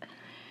 4th.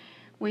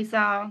 We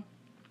saw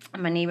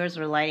my neighbors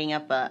were lighting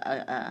up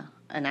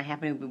and I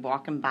happened to be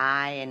walking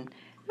by, and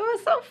it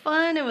was so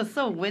fun. It was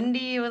so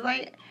windy. It was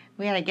like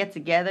we had to get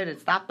together to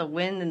stop the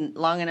wind and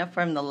long enough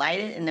for him to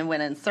light it, and then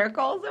went in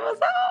circles. It was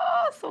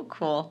so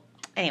cool.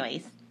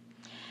 Anyways,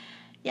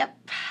 yep,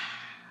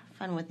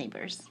 fun with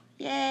neighbors.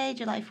 Yay,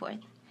 July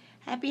 4th.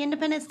 Happy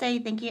Independence Day.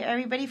 Thank you,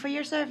 everybody, for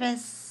your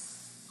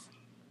service.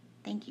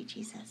 Thank you,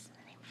 Jesus. In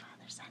the name of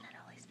Father, Son, and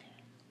Holy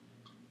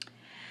Spirit.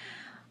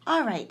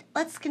 All right,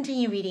 let's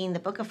continue reading the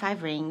Book of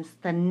Five Rings.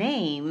 The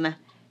name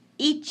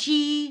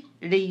Ichi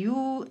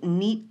Ryu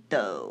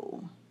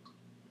Nito.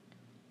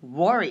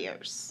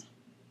 Warriors.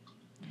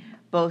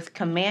 Both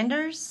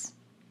commanders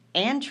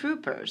and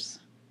troopers,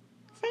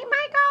 St.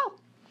 Michael,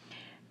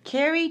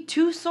 carry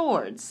 2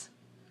 swords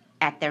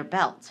at their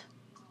belt.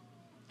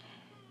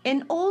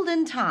 In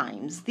olden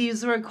times,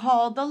 these were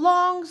called the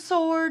long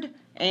sword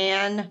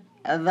and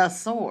the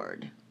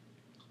sword.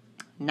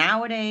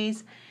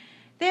 Nowadays,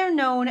 they're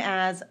known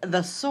as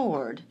the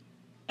sword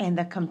and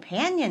the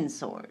companion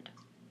sword.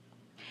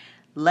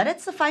 Let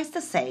it suffice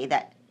to say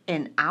that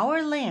in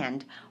our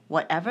land,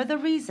 whatever the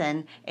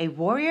reason, a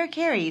warrior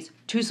carries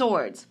 2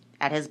 swords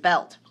at his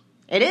belt.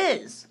 It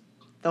is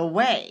the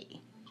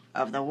way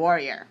of the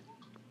warrior.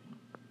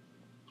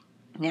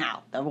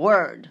 Now,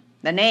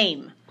 the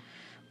name,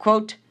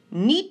 quote,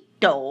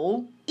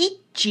 Nito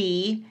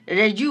Ichi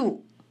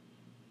Ryu,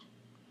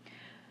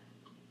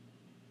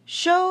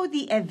 show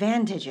the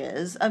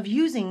advantages of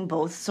using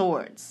both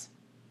swords.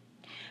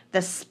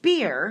 The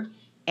spear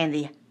and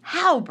the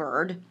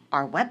halberd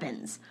are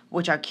weapons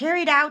which are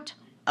carried out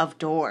of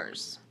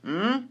doors.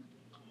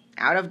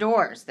 Out of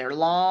doors. They're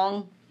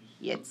long.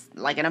 It's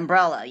like an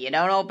umbrella. You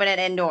don't open it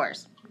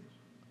indoors.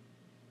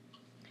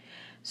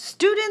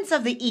 Students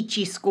of the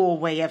Ichi school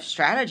way of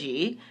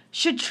strategy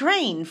should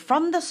train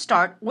from the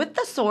start with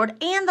the sword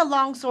and the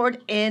long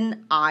sword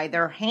in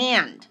either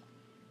hand.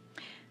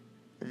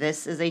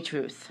 This is a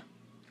truth.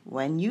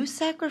 When you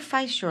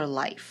sacrifice your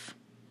life,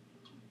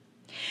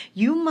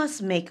 you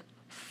must make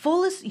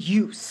fullest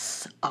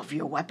use of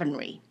your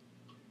weaponry.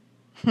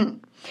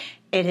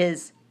 It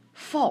is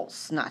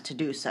false not to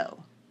do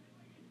so.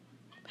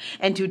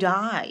 And to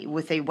die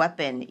with a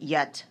weapon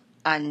yet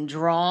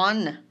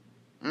undrawn.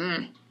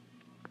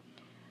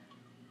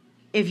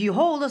 If you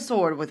hold a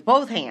sword with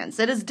both hands,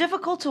 it is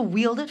difficult to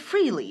wield it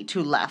freely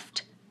to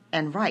left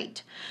and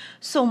right.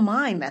 So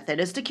my method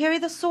is to carry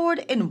the sword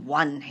in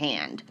one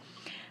hand.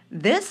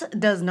 This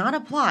does not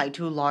apply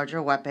to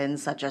larger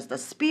weapons such as the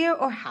spear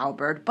or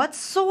halberd, but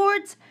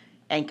swords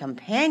and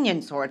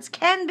companion swords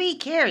can be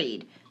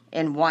carried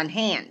in one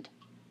hand.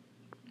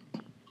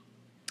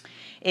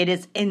 It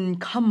is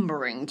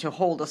encumbering to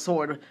hold a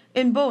sword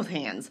in both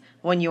hands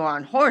when you are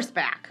on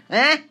horseback.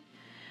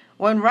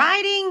 When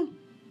running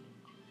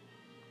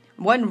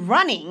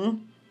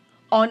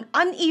on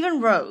uneven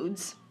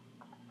roads,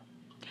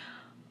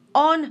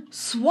 on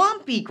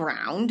swampy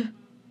ground,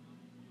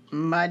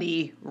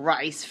 muddy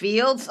rice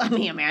fields,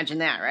 imagine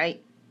that,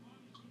 right?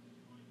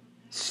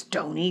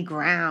 Stony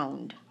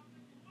ground,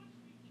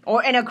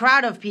 or in a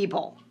crowd of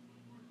people.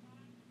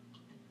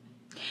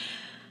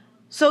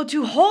 So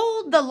to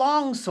hold the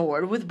long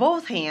sword with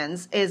both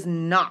hands is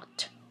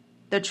not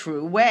the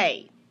true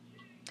way.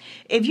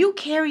 If you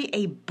carry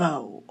a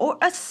bow or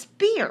a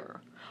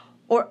spear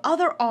or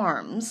other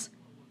arms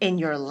in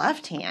your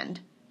left hand,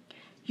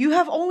 you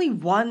have only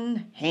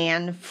one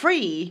hand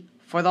free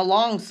for the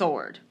long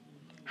sword.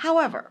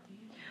 However,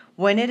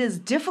 when it is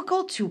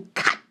difficult to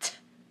cut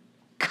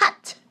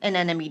an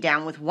enemy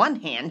down with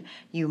one hand,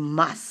 you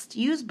must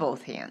use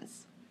both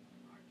hands.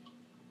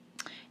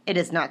 It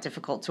is not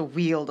difficult to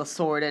wield a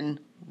sword in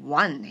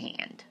one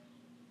hand.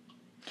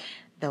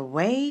 The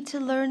way to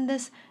learn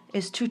this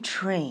is to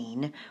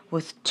train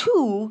with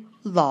 2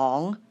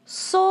 long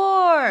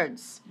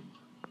swords,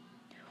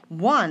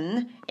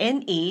 one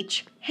in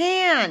each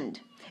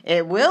hand.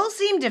 It will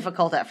seem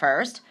difficult at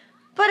first,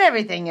 but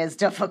everything is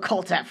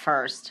difficult at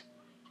first.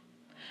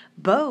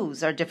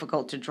 Bows are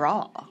difficult to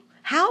draw.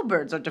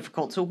 Halberds are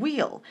difficult to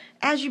wield.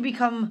 As you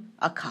become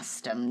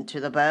accustomed to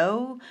the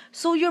bow,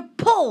 so your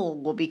pull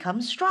will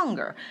become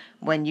stronger.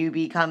 When you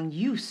become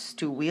used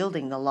to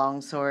wielding the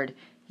long sword,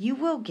 you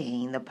will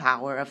gain the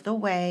power of the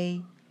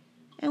way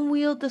and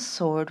wield the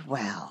sword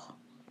well.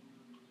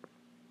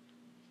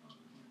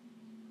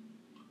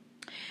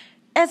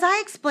 As I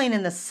explain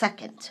in the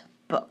second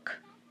book,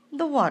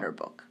 the Water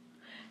Book,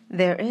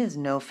 there is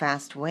no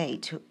fast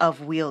way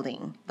of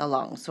wielding the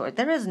long sword.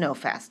 There is no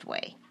fast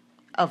way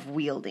of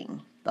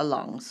wielding the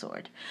long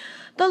sword.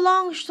 The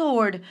long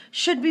sword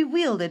should be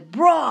wielded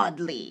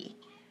broadly,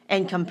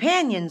 and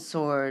companion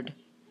sword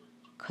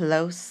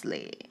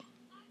closely.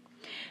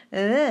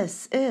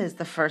 This is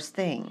the first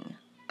thing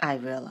I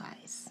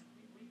realize.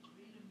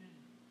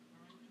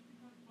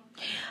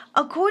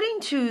 According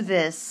to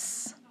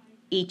this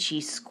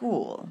Ichi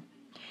school,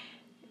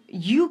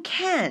 you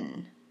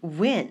can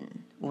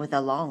win with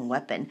a long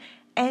weapon,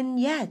 and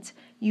yet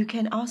you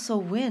can also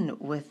win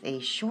with a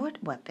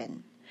short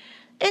weapon.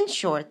 In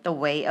short, the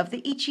way of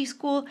the Ichi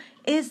school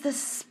is the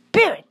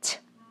spirit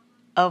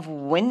of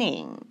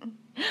winning,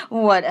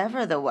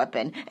 whatever the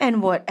weapon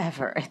and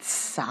whatever its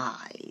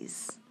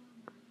size.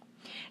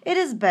 It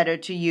is better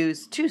to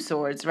use 2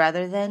 swords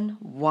rather than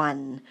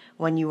 1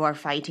 when you are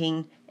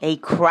fighting a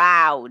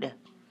crowd,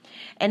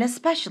 and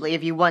especially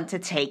if you want to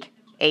take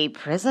a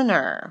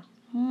prisoner.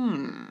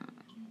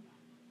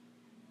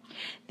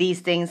 These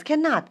things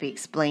cannot be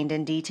explained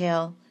in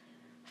detail.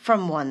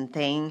 From one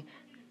thing,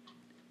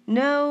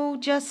 no,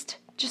 just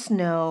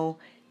know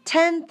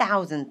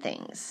 10,000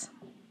 things.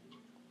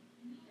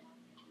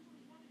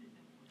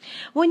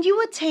 When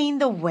you attain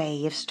the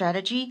way of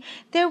strategy,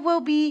 there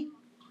will be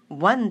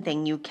one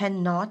thing you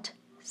cannot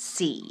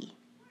see.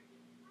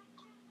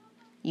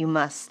 You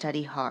must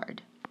study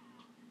hard.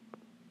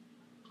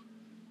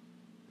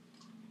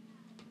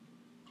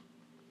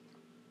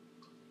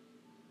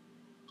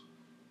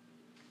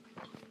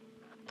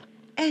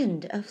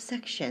 End of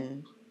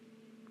section.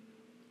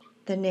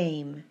 The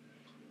name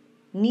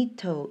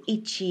Nito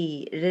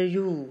Ichi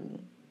Ryu.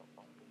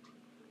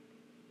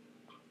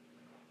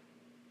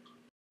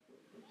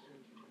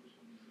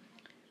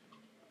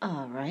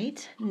 All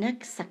right,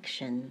 next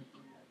section.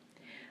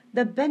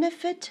 The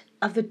benefit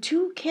of the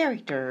 2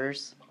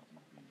 characters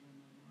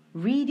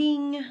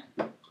reading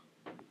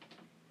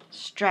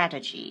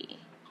strategy.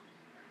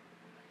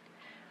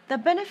 The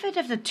benefit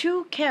of the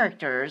 2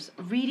 characters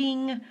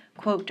reading,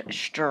 quote,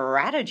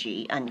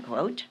 strategy,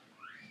 unquote.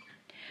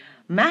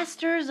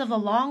 Masters of the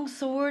long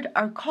sword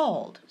are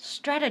called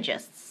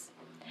strategists.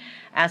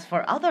 As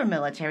for other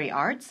military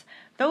arts,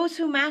 those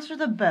who master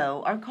the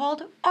bow are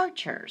called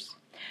archers.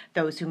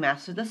 Those who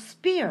master the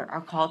spear are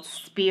called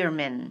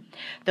spearmen.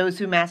 Those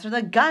who master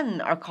the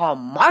gun are called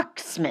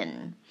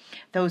marksmen.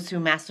 Those who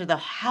master the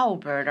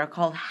halberd are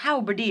called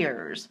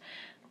halberdiers.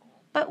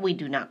 But we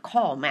do not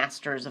call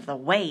masters of the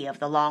way of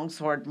the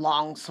longsword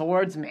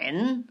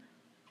longswordsmen.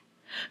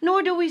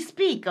 Nor do we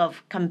speak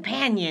of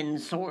companion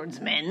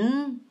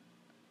swordsmen.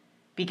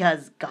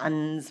 Because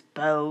guns,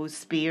 bows,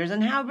 spears,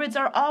 and halberds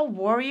are all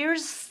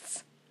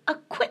warriors'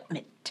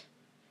 equipment.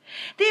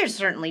 They are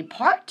certainly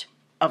part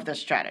of the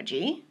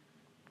strategy.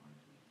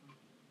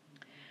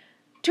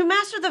 To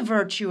master the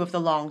virtue of the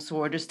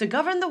longsword is to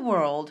govern the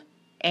world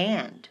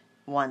and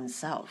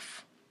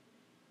oneself.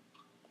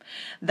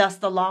 Thus,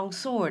 the long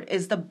sword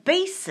is the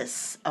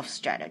basis of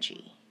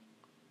strategy.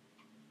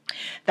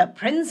 The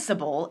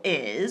principle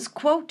is,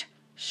 quote,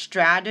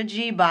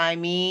 strategy by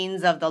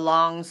means of the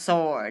long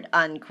sword,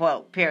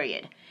 unquote,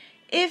 period.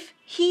 If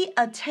he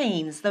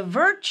attains the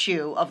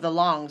virtue of the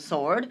long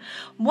sword,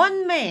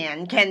 1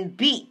 man can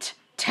beat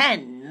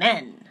 10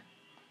 men.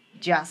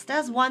 Just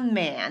as 1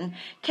 man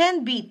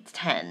can beat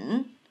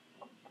 10,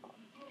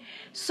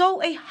 so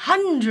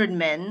 100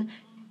 men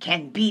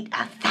can beat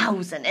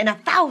 1,000, and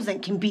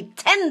 1,000 can beat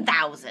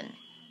 10,000.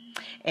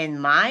 In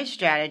my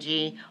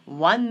strategy,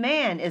 1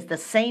 man is the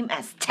same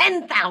as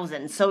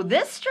 10,000. So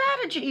this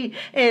strategy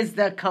is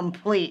the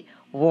complete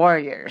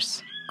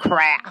warrior's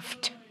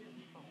craft.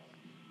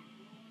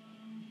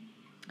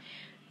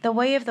 The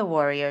way of the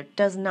warrior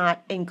does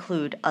not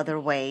include other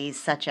ways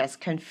such as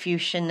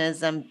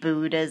Confucianism,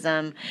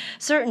 Buddhism,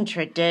 certain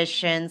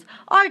traditions,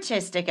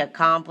 artistic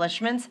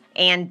accomplishments,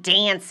 and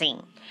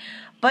dancing.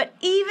 But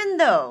even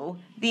though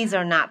these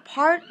are not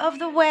part of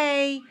the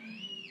way,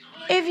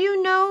 if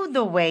you know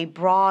the way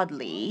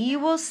broadly, you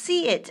will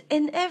see it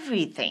in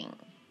everything.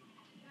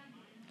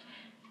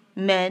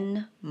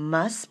 Men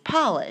must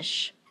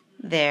polish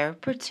their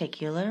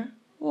particular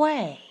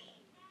way.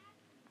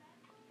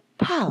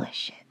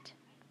 Polish it.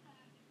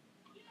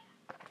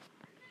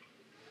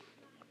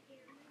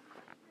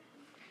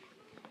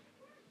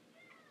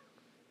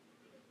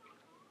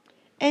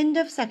 End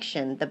of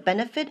section. The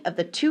benefit of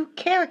the 2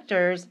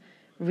 characters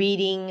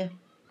reading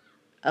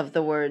of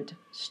the word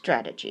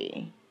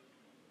strategy.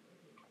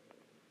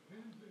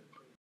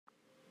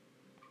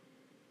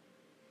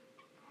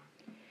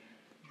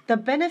 The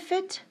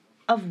benefit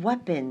of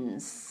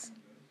weapons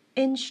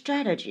in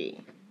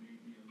strategy.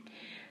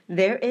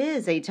 There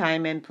is a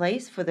time and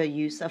place for the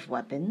use of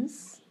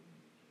weapons.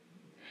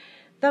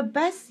 The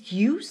best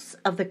use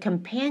of the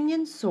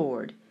companion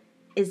sword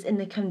is in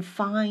a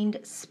confined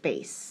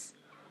space,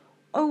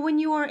 or when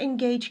you are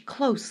engaged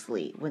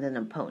closely with an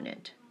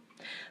opponent.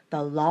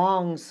 The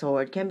long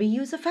sword can be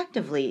used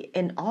effectively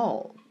in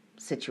all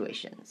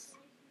situations.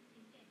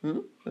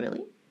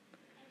 Really?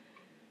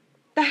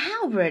 The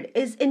halberd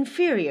is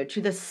inferior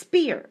to the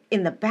spear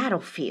in the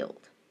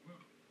battlefield.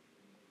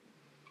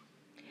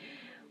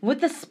 With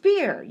the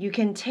spear, you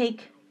can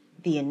take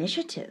the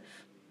initiative.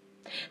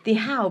 The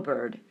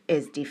halberd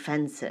is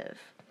defensive.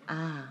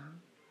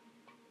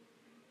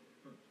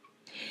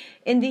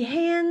 In the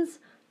hands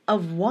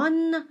of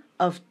one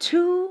of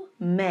two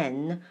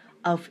men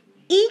of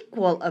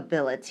equal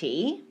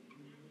ability,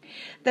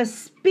 the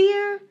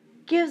spear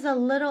gives a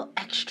little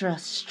extra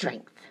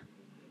strength.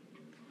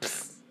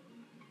 Psst.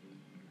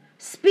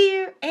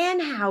 Spear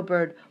and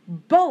halberd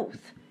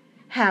both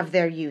have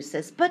their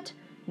uses, but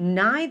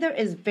neither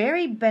is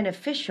very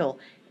beneficial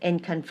in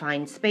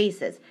confined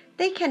spaces.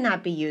 They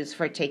cannot be used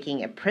for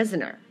taking a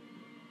prisoner.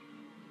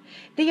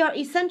 They are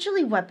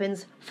essentially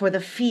weapons for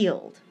the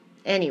field.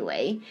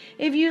 Anyway,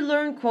 if you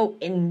learn, quote,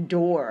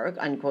 indoor,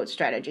 unquote,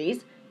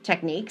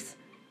 techniques,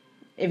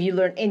 if you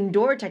learn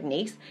indoor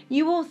techniques,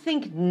 you will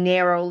think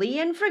narrowly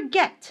and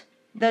forget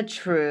the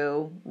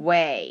true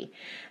way.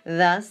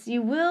 Thus,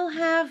 you will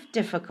have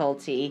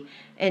difficulty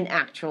in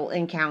actual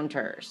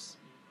encounters.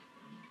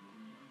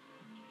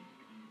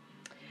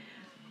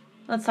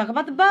 Let's talk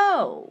about the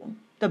bow.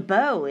 The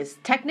bow is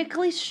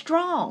technically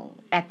strong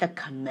at the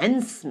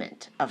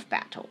commencement of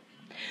battle,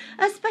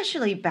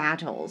 especially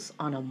battles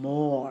on a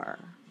moor.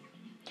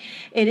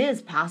 It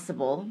is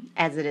possible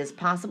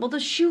to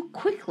shoot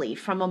quickly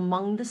from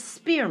among the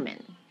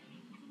spearmen.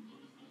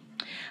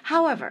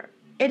 However,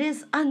 it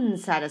is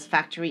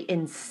unsatisfactory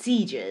in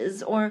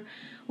sieges or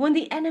when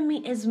the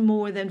enemy is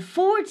more than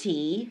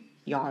 40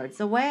 yards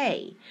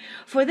away.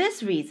 For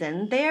this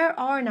reason, there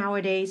are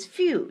nowadays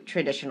few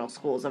traditional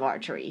schools of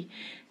archery.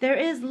 There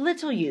is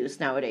little use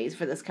nowadays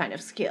for this kind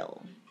of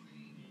skill.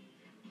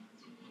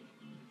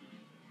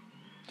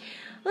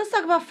 Let's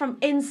talk about from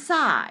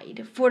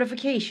inside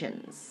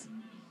fortifications.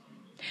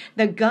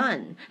 The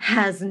gun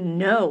has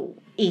no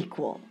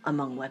equal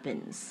among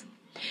weapons.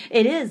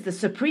 It is the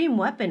supreme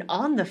weapon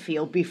on the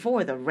field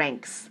before the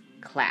ranks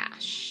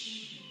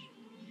clash.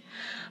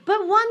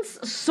 But once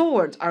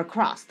swords are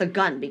crossed, the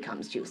gun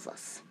becomes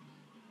useless.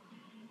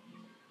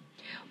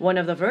 One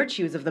of the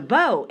virtues of the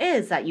bow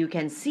is that you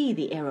can see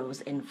the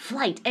arrows in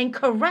flight and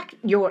correct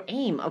your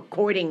aim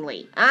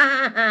accordingly.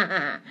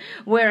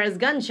 Whereas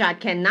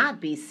gunshot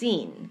cannot be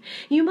seen.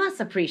 You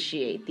must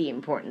appreciate the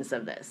importance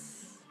of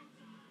this.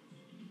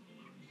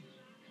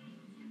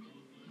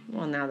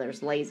 Well, now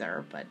there's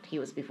laser, but he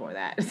was before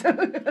that.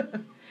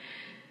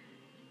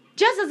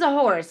 Just as a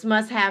horse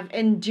must have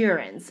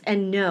endurance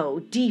and no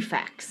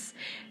defects,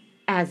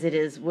 as it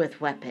is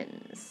with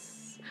weapons.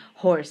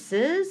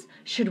 Horses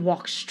should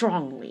walk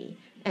strongly,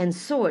 and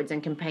swords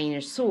and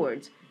companion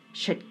swords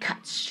should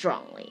cut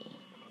strongly.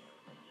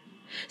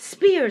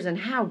 Spears and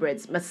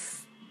halberds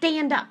must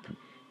stand up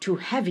to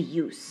heavy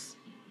use.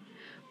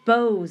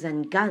 Bows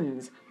and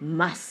guns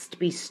must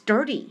be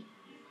sturdy.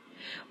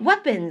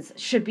 Weapons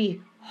should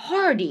be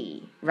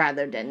hardy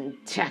rather than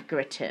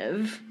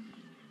decorative.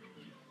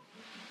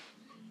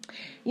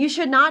 You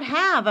should not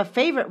have a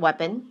favorite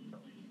weapon.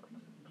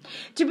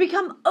 To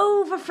become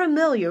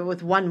over-familiar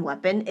with one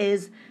weapon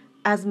is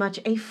as much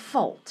a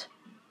fault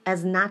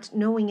as not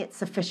knowing it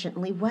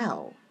sufficiently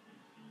well.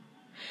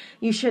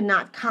 You should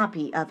not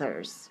copy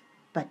others,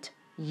 but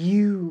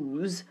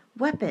use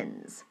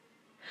weapons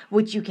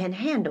which you can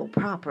handle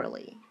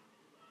properly.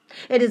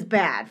 It is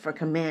bad for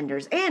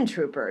commanders and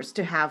troopers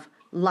to have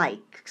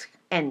likes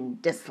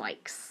and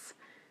dislikes.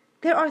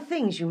 There are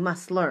things you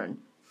must learn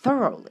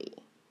thoroughly.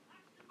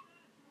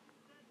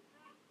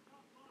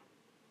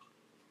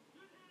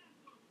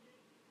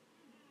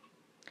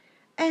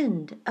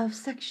 End of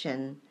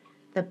section.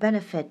 The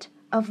benefit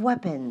of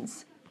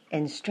weapons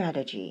in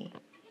strategy.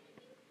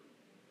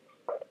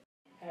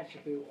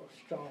 Actually, a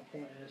strong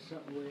point is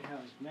something really how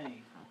it's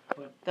made.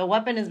 But the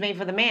weapon is made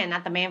for the man,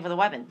 not the man for the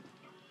weapon.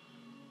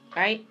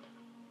 Right?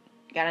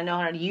 You gotta know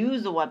how to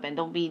use the weapon.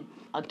 Don't be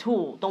a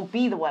tool. Don't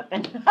be the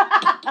weapon.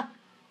 Well,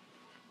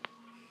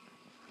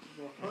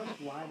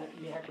 first, you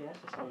have to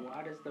ask yourself,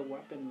 why does the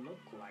weapon look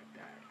like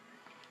that?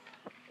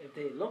 If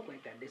they look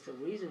like that, there's a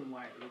reason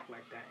why it looked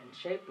like that and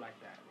shaped like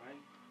that, right?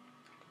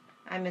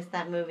 I missed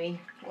that movie.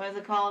 What is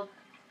it called?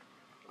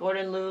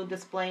 Gordon Liu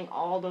displaying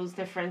all those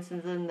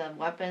differences in the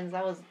weapons.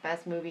 That was the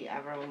best movie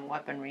ever in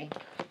weaponry.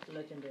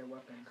 Legendary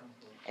weapon kung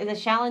fu. And the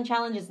Shaolin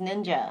Challenge is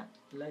ninja.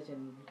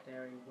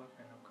 Legendary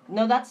weapon of kung fu.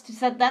 No, that's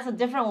a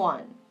different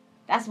one.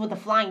 That's with the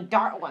flying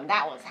dart one.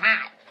 That was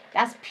hot.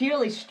 That's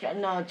purely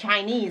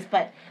Chinese,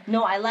 but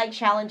no, I like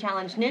Shaolin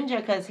Challenge Ninja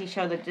because he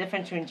showed the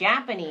difference between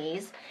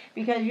Japanese,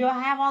 because you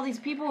have all these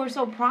people who are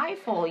so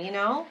prideful, you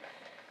know?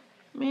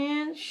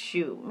 Man,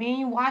 shoot.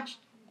 Man,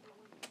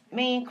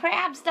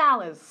 Crab Style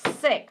is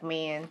sick,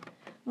 man.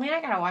 Man, I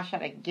gotta watch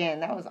that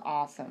again. That was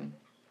awesome.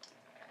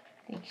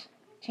 They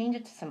change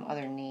it to some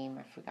other name.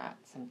 I forgot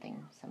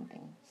something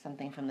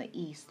from the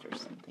East or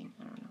something.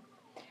 I don't know.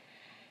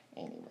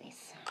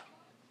 Anyways.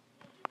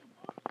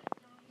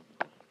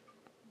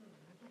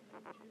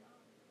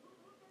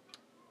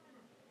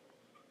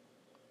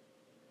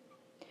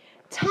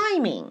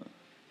 Timing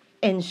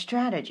in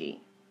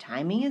strategy.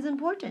 Timing is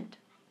important.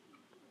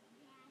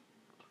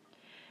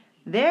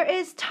 There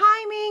is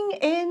timing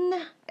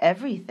in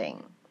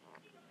everything.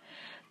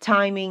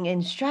 Timing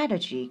in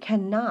strategy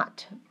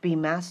cannot be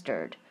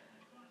mastered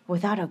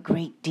without a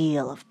great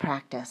deal of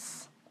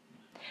practice.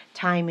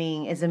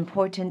 Timing is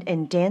important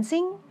in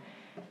dancing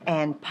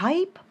and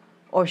pipe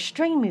or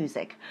string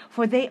music,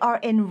 for they are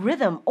in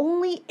rhythm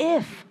only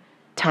if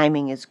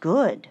timing is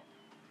good.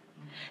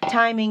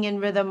 Timing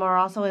and rhythm are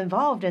also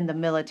involved in the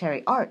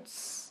military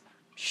arts,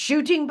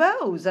 shooting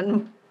bows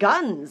and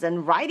guns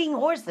and riding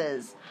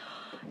horses.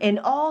 In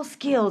all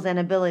skills and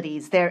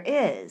abilities, there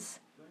is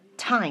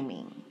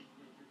timing.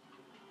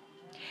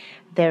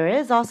 There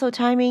is also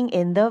timing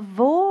in the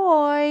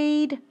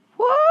void.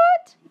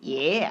 What?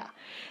 Yeah.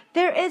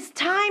 There is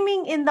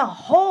timing in the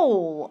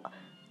whole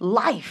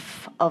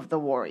life of the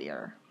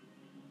warrior.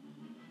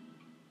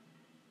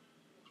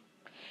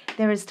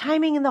 There is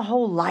timing in the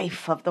whole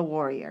life of the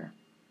warrior.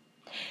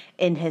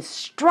 In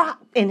his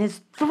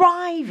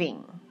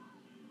thriving,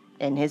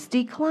 in his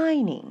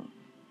declining,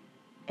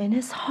 in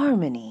his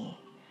harmony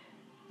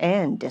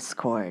and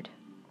discord.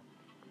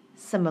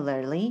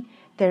 Similarly,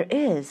 there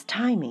is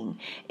timing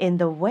in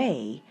the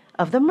way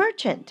of the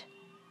merchant,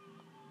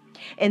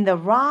 in the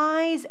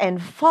rise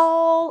and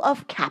fall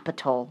of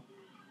capital.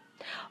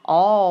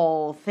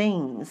 All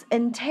things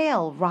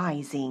entail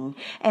rising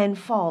and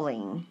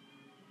falling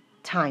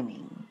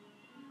timing.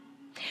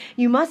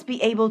 You must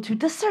be able to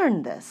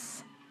discern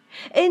this.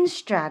 In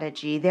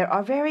strategy, there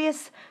are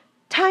various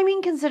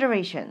timing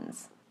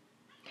considerations.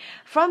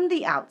 From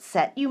the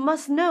outset, you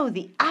must know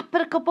the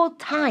applicable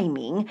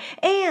timing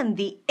and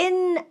the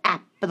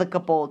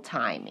inapplicable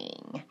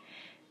timing.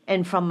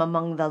 And from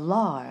among the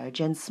large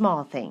and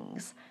small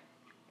things,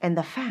 and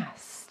the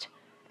fast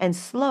and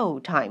slow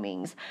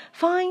timings,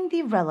 find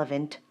the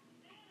relevant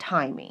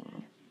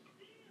timing.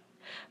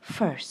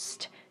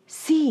 First,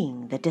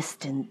 seeing the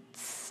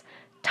distance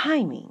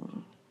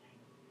timing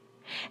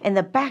and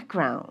the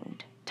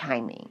background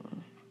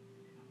timing.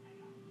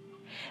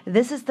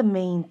 This is the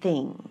main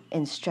thing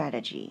in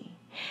strategy.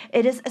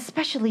 It is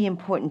especially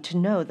important to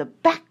know the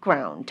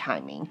background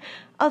timing.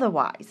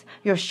 Otherwise,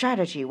 your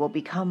strategy will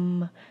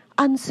become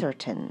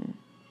uncertain.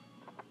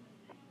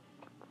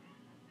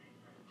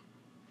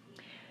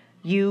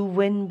 You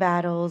win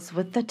battles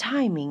with the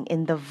timing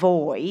in the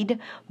void,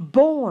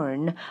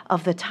 born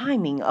of the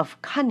timing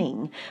of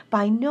cunning,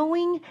 by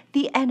knowing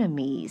the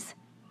enemy's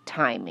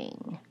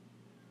timing,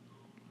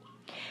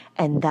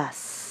 and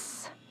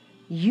thus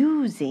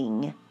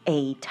using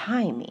a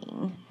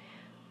timing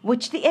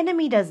which the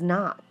enemy does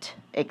not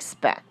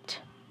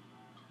expect.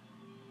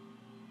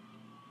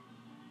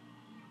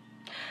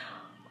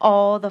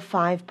 All the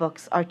 5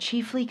 books are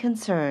chiefly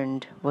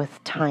concerned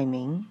with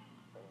timing.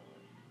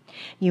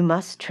 You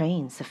must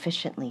train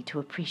sufficiently to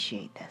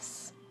appreciate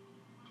this.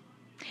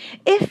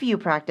 If you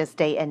practice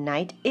day and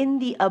night in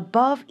the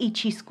above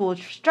Ichi school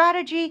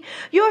strategy,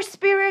 your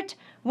spirit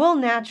will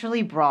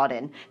naturally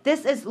broaden.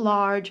 This is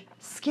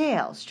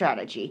large-scale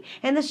strategy,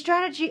 and the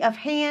strategy of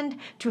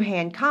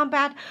hand-to-hand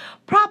combat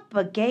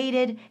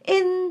propagated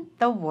in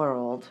the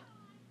world.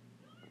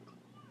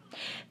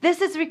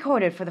 This is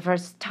recorded for the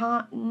first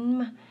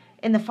time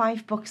in the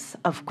 5 books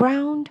of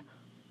ground,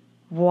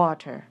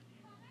 water,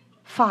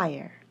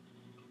 fire,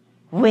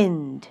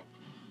 wind,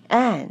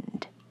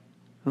 and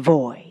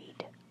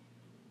void.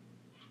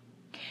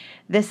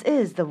 This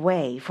is the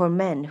way for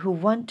men who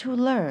want to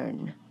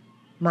learn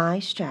my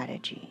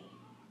strategy.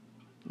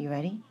 You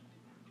ready?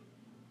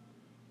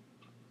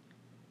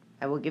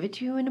 I will give it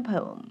to you in a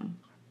poem.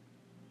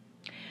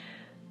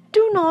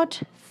 Do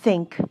not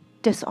think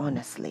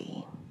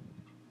dishonestly.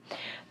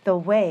 The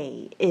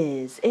way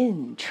is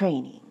in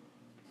training.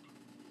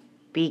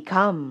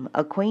 Become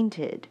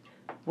acquainted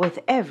with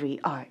every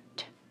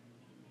art.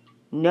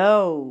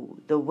 Know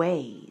the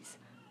ways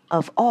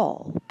of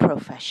all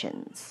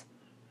professions.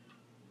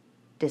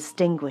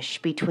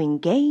 Distinguish between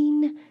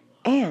gain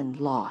and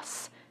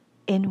loss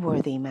in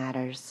worthy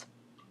matters.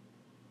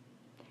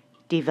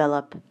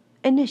 Develop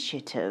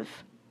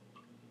initiative,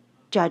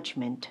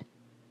 judgment,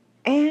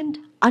 and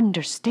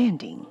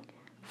understanding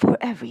for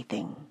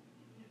everything.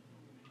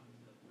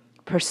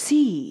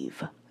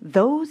 Perceive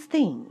those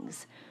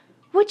things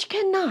which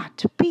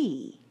cannot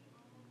be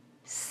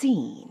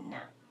seen.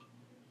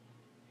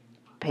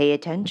 Pay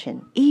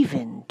attention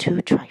even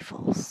to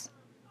trifles.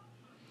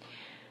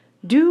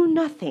 Do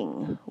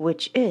nothing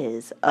which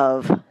is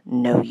of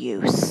no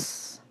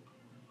use.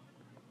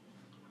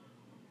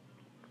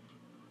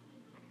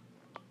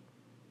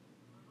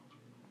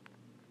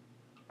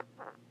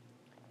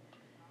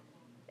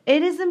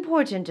 It is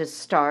important to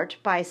start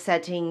by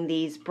setting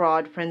these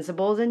broad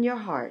principles in your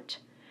heart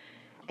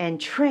and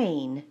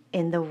train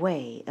in the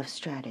way of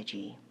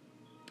strategy.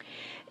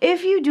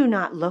 If you do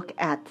not look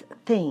at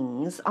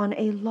things on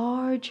a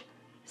large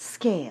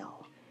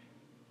scale,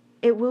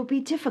 it will be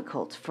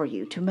difficult for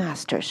you to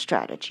master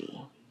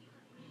strategy.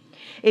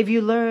 If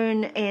you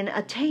learn and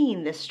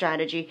attain this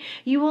strategy,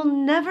 you will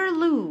never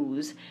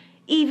lose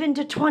even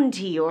to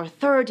 20 or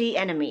 30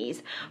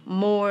 enemies.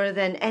 More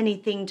than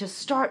anything to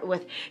start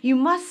with, you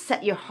must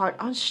set your heart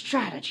on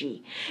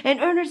strategy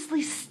and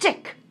earnestly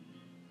stick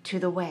to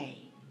the way.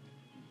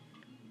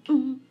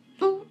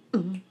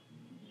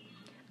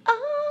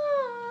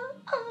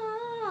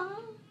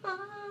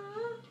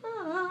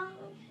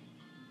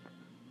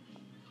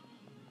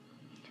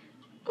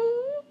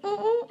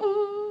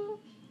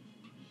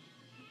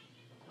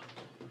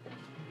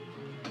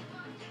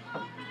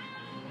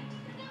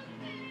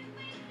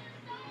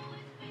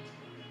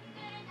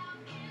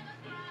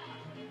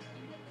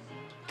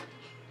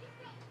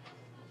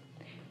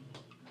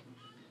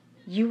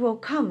 you will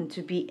come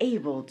to be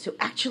able to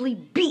actually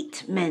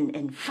beat men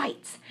in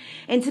fights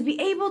and to be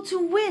able to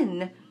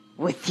win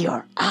with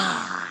your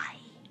eye.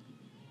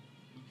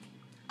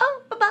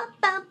 Oh,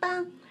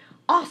 ba-ba-ba-ba.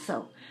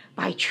 Also,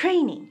 by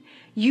training,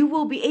 you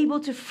will be able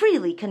to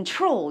freely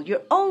control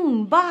your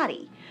own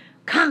body,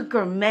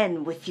 conquer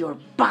men with your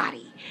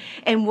body,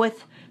 and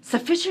with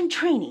sufficient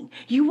training,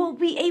 you will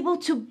be able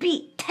to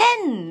beat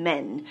 10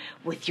 men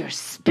with your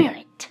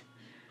spirit.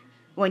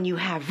 When you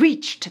have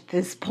reached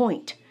this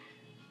point,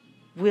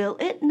 will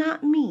it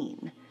not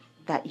mean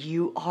that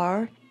you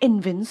are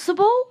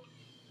invincible?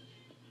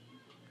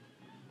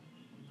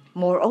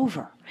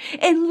 Moreover,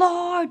 in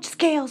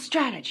large-scale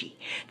strategy,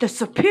 the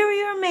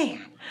superior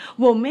man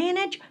will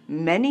manage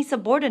many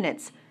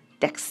subordinates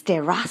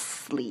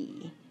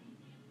dexterously.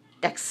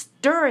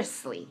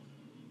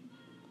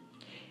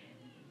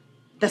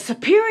 The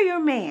superior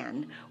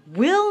man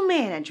will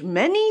manage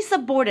many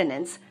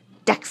subordinates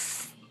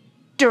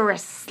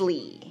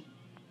dexterously.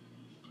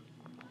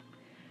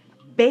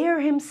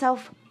 Bear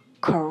himself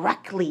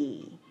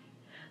correctly.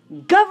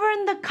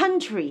 Govern the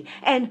country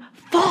and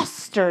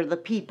foster the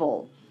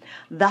people,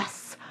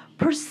 thus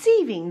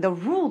perceiving the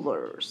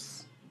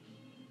ruler's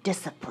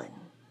discipline.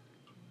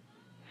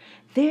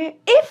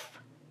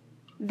 If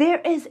there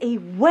is a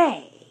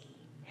way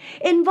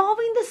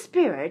involving the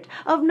spirit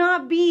of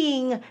not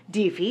being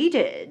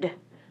defeated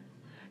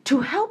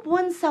to help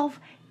oneself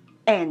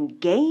and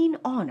gain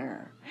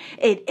honor,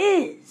 it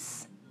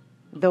is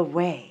the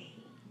way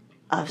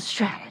of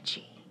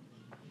strategy.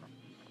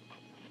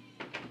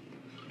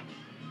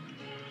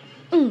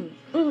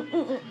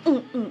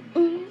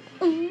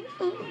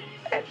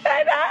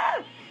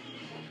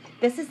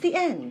 This is the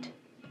end.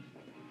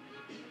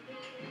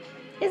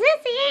 Is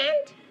this the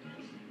end?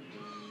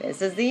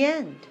 This is the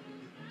end.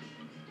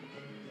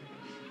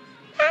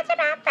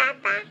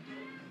 Ba-da-ba-ba-ba.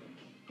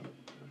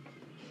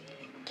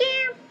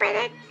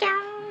 Ba-da-da.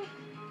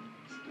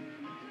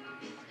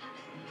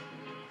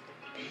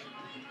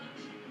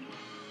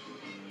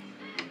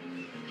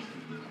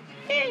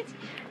 It's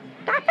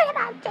talking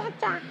about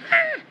that.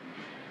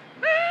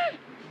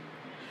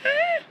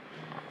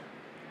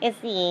 It's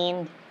the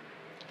end.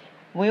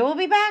 We will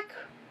be back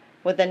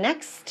with the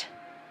next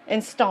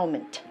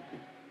installment.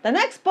 The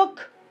next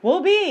book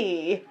will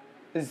be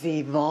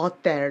The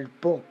Water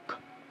Book.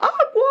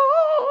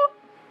 Agua!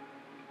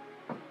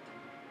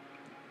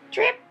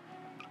 Drip,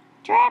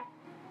 drip,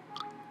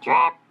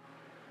 drip.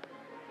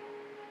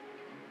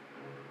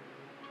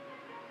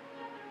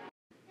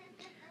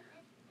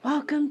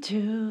 Welcome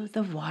to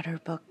the Water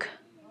Book.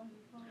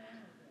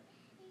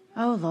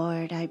 Oh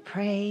Lord, I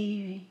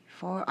pray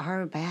for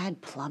our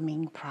bad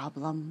plumbing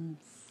problems.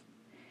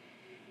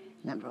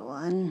 Number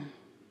one,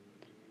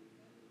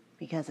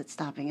 because it's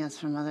stopping us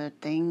from other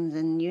things,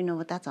 and you know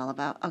what that's all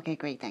about. Okay,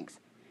 great, thanks.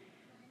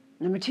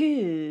 Number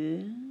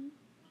two,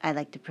 I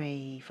like to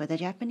pray for the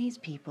Japanese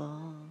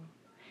people,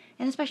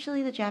 and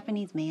especially the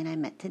Japanese man I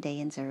met today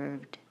and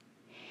served,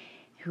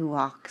 who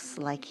walks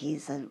like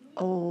he's an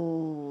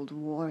old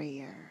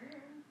warrior.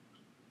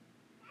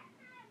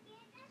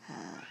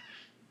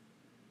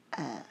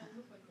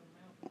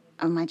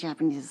 My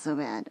Japanese is so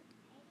bad.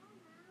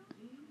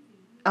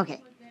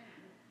 Okay,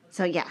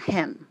 so yeah,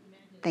 him.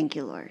 Thank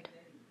you, Lord.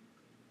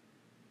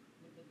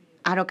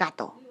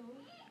 Arigato.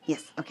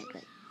 Yes, okay,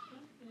 great.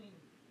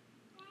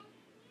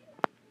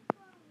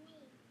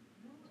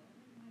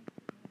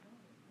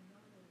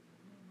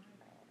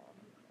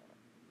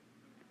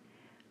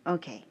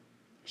 Okay,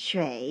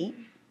 Shui,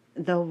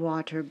 the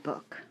Water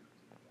Book.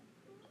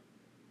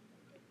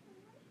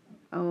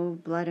 Oh,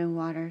 blood and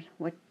water,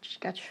 which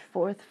gush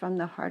forth from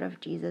the heart of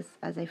Jesus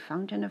as a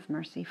fountain of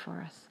mercy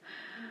for us.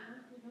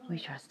 We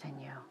trust in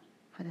you.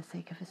 For the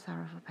sake of his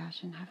sorrowful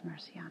passion, have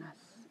mercy on us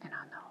and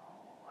on the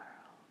whole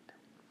world,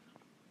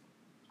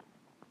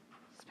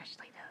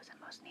 especially those in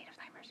most need of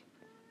thy mercy.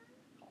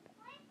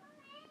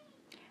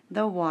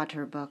 The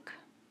Water Book.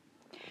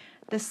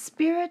 The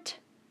spirit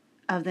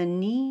of the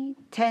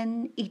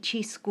Ni-Ten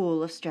Ichi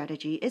school of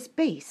strategy is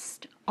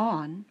based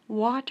on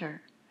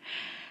water.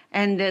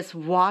 And this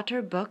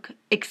water book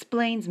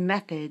explains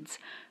methods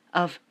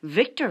of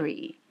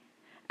victory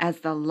as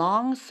the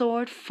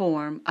longsword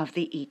form of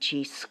the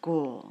Ichi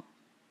school.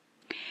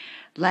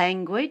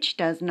 Language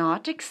does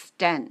not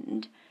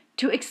extend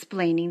to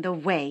explaining the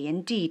way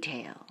in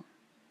detail,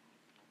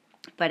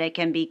 but it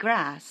can be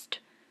grasped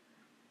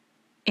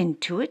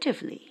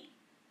intuitively.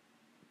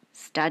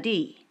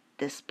 Study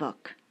this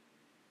book.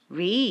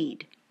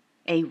 Read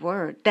a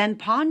word, then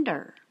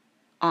ponder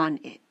on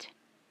it.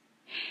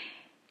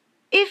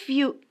 If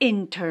you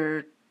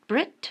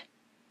interpret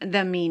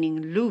the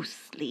meaning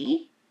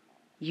loosely,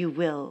 you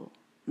will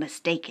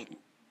mistaken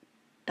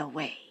the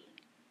way.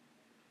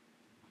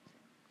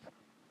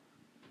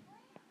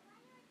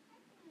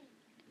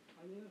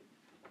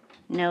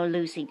 No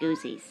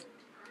loosey-gooseys.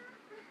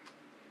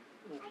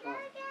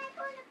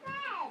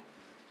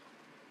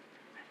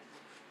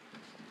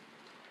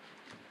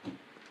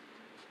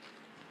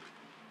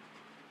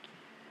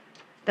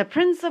 The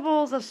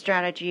principles of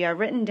strategy are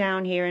written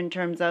down here in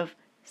terms of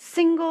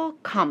single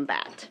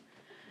combat.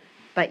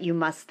 But you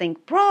must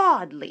think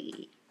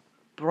broadly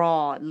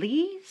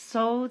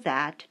so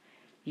that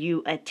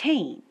you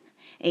attain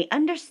a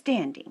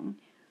understanding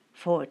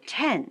for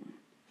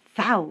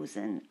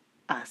 10,000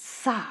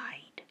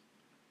 aside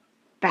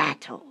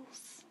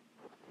battles.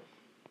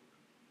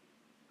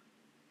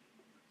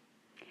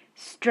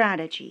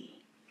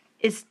 Strategy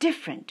is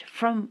different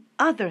from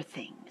other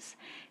things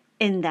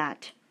in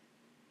that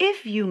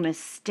if you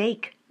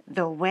mistake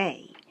the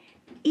way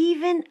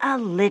even a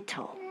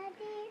little,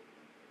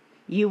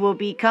 you will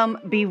become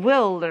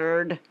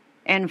bewildered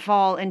and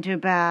fall into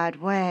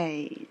bad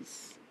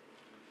ways.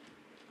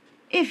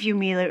 If you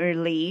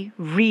merely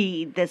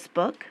read this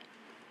book,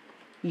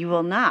 you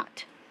will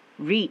not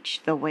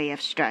reach the way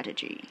of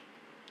strategy.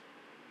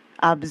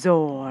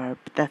 Absorb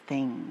the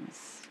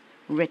things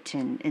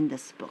written in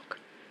this book.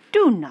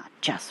 Do not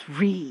just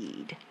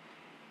read,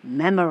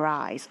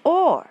 memorize,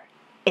 or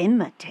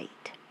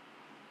imitate,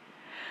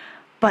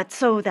 but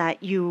so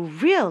that you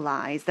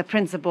realize the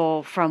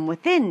principle from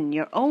within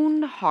your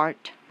own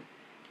heart.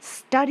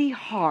 Study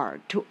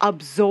hard to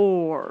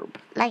absorb,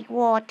 like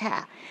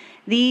water,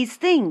 these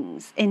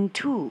things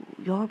into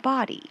your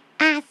body.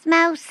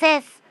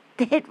 Osmosis.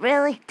 It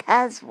really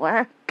does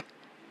work.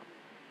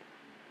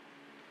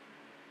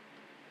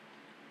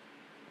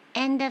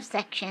 End of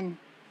section.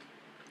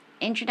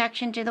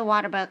 Introduction to the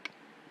water book.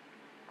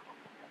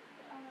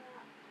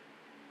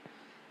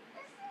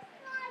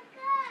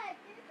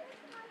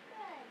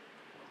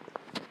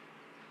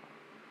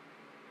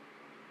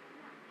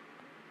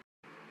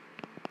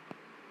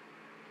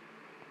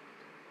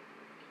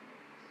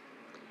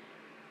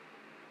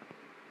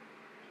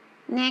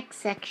 Next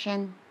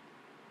section.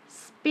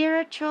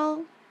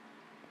 Spiritual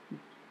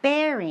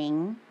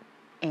bearing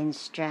in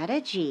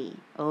strategy.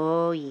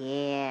 Oh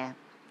yeah.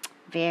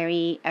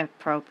 Very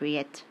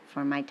appropriate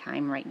for my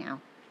time right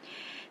now.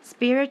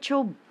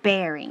 Spiritual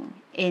bearing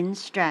in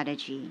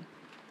strategy.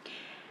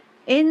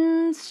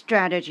 In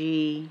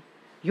strategy,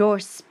 your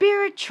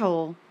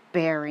spiritual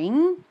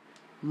bearing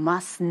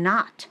must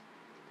not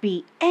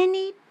be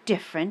any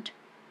different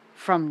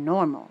from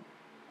normal.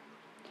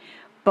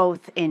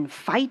 Both in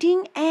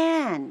fighting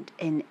and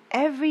in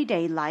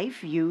everyday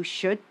life, you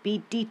should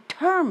be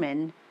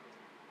determined,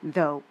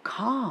 though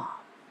calm.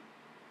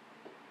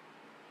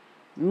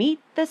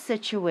 Meet the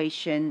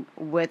situation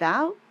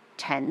without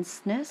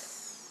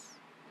tenseness,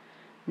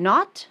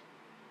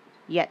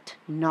 yet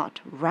not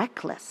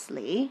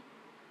recklessly.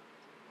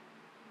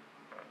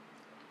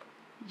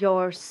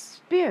 Your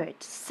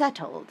spirit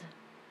settled,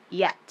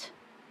 yet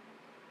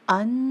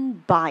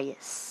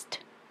unbiased.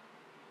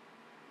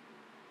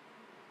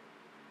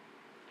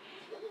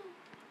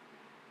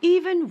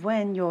 Even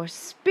when your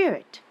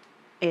spirit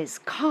is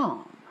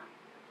calm,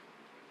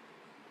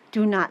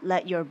 do not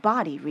let your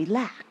body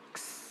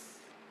relax.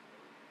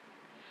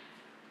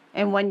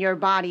 And when your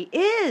body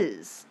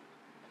is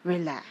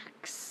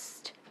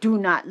relaxed, do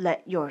not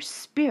let your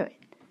spirit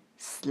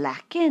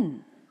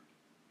slacken.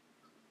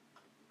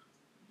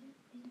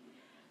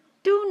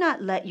 Do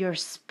not let your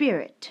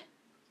spirit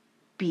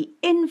be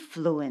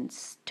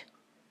influenced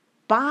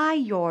by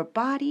your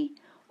body,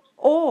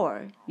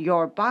 or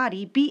your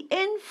body be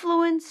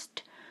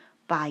influenced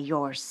by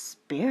your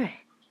spirit.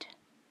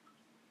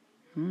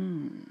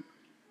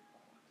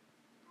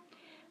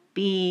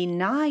 Be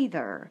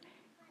neither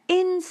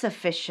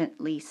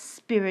insufficiently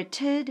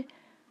spirited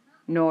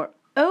nor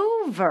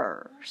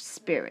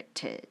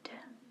over-spirited.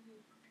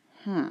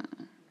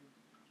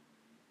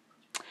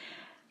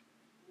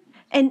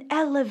 An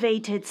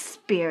elevated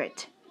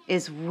spirit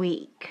is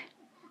weak.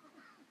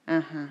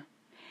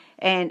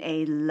 And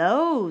a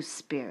low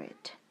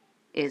spirit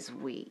is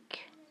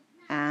weak.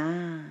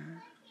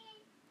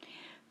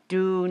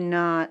 Do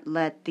not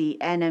let the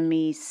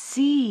enemy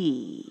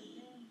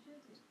see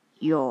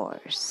your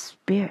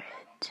spirit.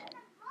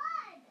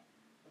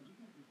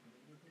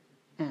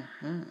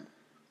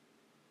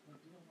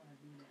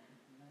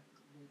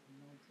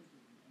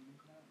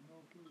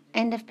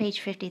 End of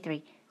page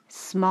 53.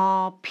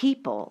 Small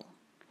people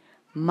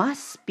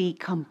must be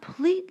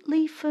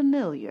completely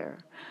familiar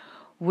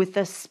with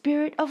the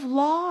spirit of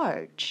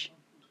large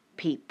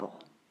people.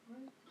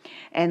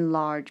 And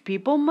large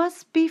people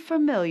must be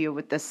familiar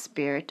with the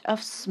spirit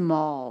of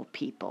small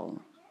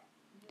people.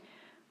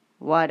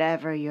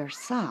 Whatever your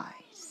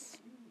size,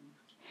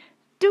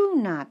 do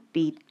not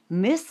be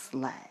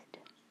misled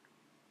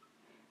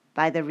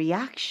by the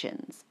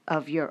reactions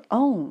of your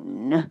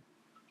own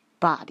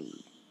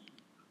body.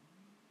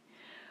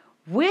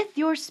 With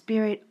your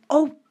spirit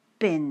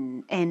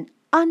open and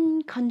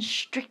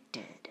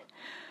unconstricted,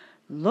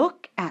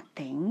 look at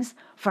things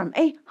from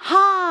a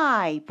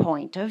high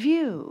point of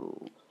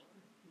view.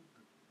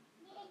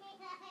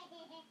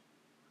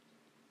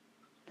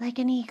 Like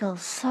an eagle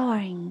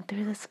soaring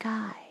through the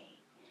sky,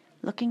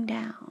 looking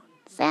down.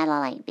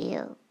 Satellite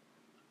view.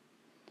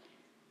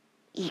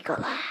 Eagle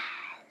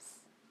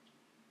eyes.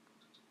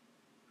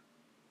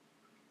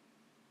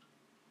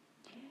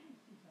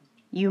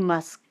 You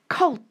must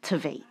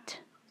cultivate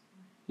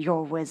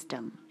your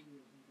wisdom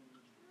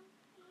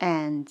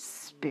and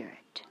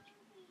spirit.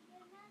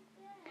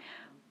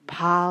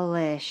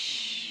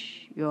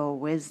 Polish your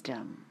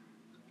wisdom.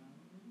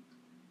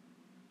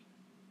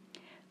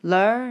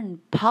 Learn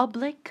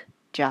public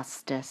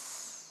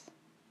justice.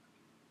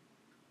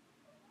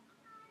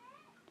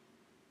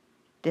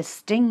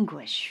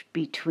 Distinguish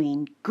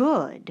between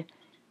good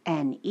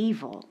and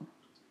evil.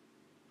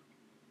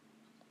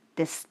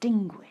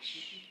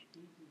 Distinguish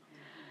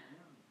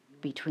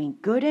between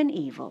good and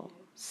evil.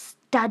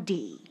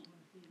 Study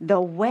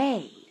the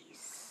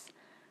ways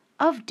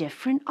of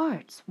different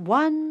arts,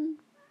 one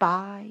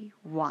by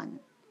one.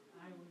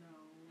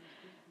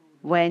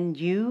 When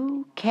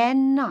you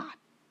cannot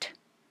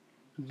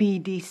be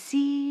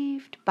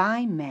deceived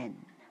by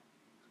men,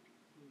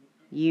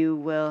 you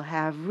will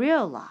have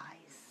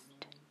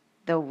realized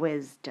the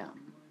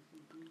wisdom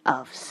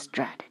of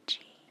strategy.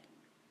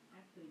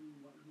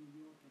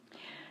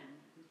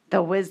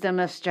 The wisdom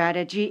of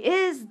strategy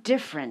is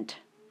different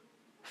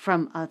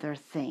from other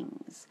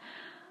things.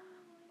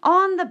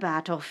 On the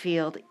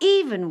battlefield,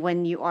 even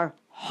when you are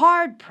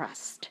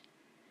hard-pressed,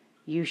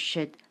 you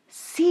should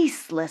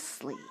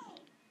ceaselessly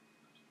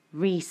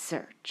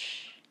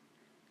research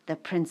the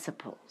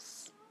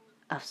principles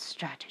of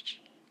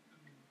strategy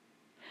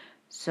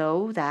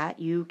so that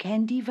you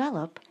can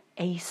develop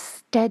a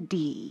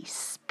steady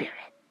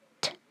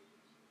spirit.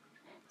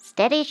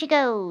 Steady she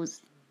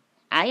goes.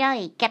 Aye,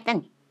 aye,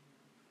 Captain.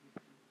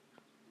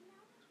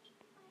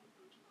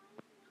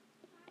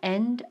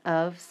 End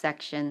of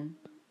section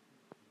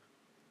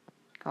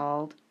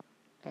called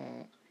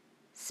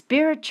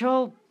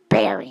Spiritual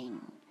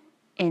Bearing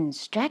in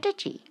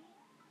Strategy.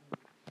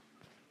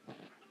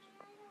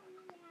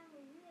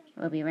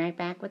 We'll be right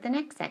back with the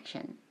next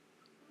section.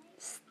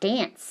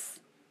 Stance.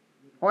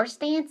 Horse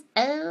stance.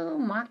 Oh,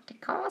 Mark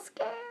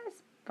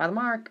Dacascos. For the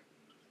mark.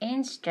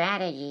 In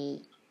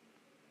strategy.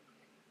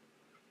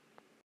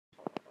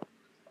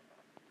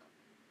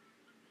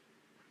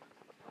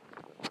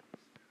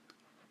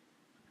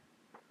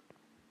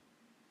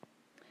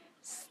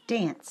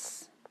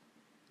 Stance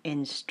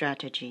in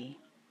strategy.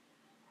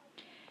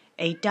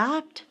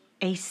 Adopt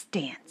a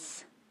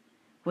stance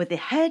with the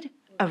head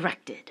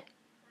erected,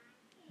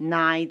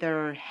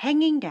 neither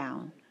hanging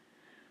down,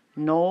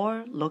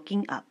 nor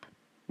looking up,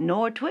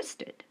 nor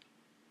twisted.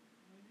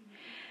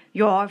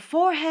 Your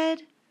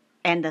forehead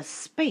and the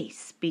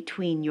space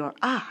between your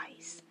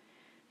eyes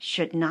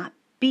should not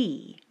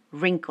be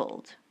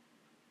wrinkled.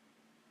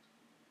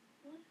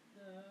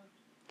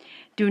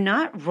 Do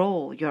not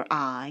roll your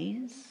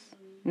eyes,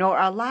 nor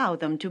allow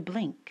them to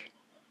blink,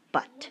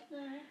 but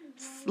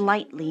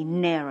slightly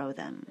narrow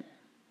them.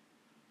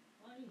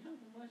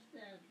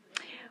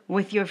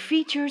 With your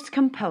features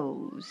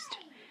composed,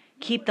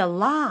 keep the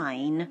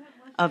line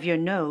of your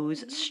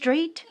nose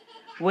straight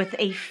with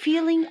a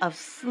feeling of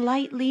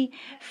slightly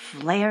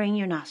flaring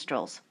your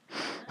nostrils.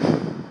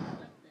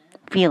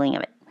 Feeling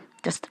of it.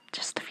 Just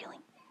the feeling.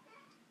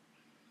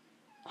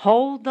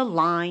 Hold the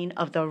line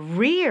of the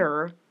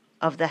rear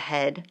of the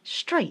head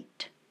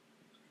straight.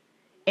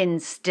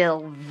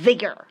 Instill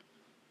vigor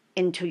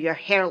into your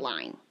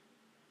hairline.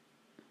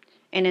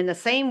 And in the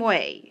same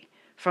way,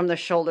 from the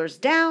shoulders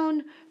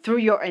down through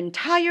your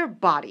entire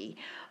body,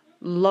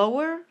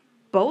 lower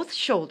both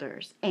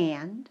shoulders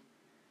and,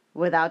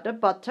 without the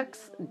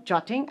buttocks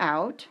jutting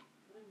out,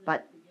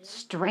 but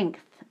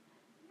strength.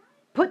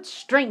 Put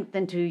strength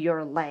into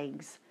your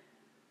legs,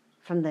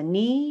 from the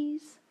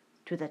knees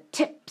to the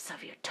tips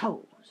of your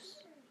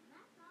toes.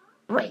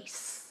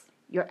 Brace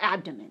your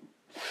abdomen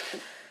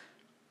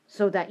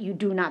so that you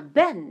do not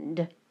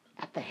bend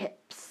at the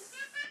hips.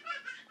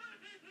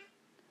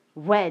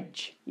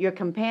 Wedge your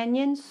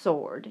companion's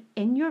sword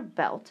in your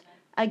belt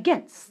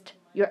against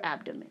your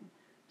abdomen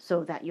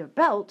so that your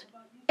belt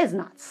is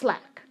not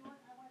slack.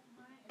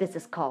 This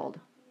is called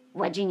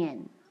wedging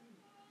in.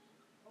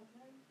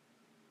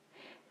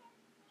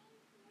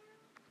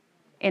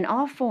 In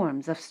all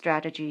forms of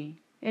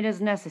strategy, it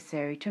is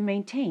necessary to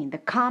maintain the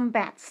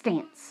combat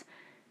stance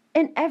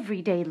in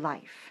everyday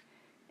life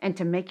and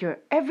to make your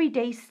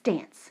everyday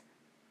stance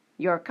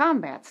your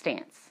combat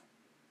stance.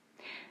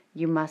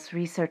 You must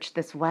research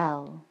this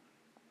well.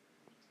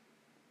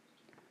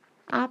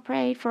 I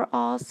prayed for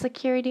all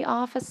security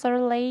officer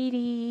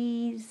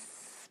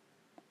ladies.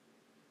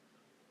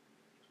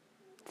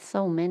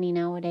 So many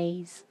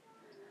nowadays.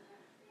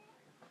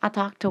 I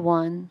talked to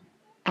one.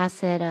 I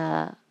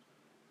said,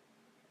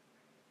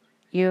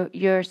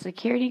 you're a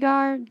security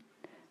guard?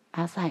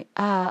 I was like,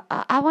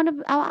 I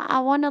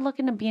want to look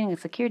into being a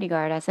security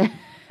guard. I said,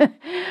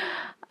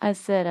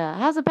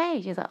 how's the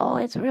pay? She's like, oh,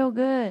 it's real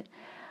good.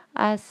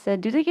 I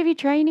said, do they give you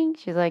training?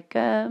 She's like,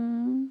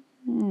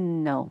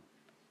 no.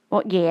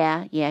 Well,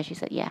 yeah. She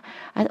said, yeah.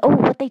 I said, oh,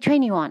 what they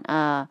train you on?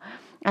 I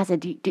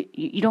said,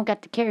 you don't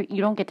get to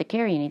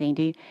carry anything,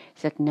 do you?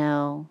 She's like,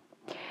 no.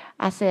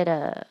 I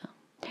said,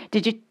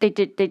 did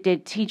they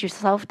teach you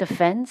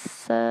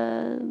self-defense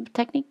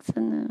techniques?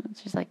 And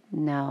she's like,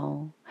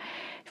 no.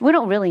 We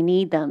don't really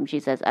need them, she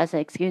says. I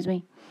said, excuse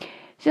me?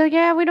 She's like,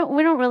 yeah, we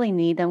don't really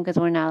need them because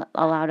we're not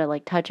allowed to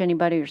like touch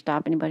anybody or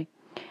stop anybody.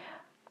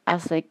 I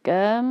was like,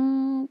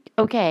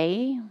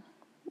 okay.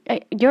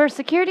 You're a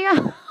security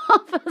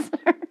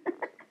officer?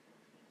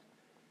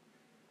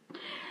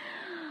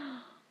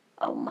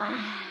 Oh,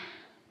 my.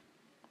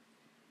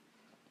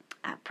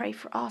 I pray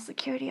for all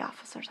security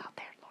officers out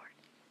there,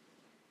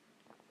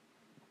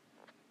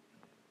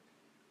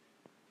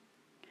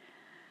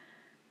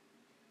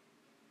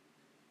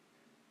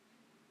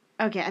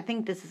 Lord. Okay, I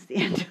think this is the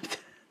end of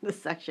the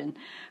section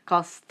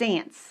called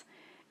Stance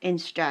in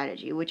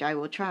Strategy, which I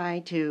will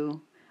try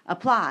to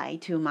apply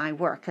to my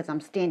work because I'm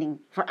standing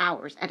for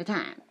hours at a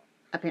time,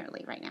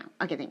 apparently, right now.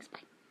 Okay, thanks. Bye.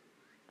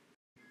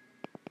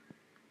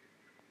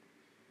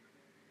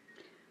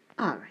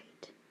 All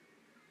right.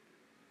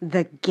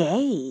 The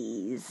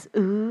gaze.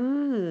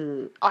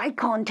 Ooh. Eye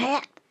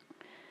contact.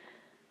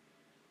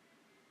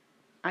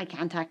 Eye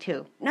contact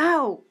who?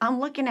 No, I'm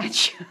looking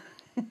at you.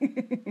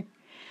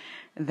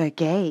 The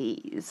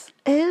gaze.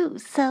 Oh,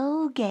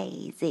 so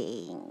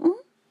gazing.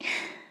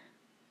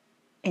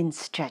 In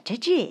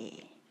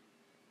strategy,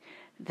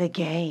 the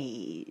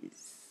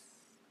gaze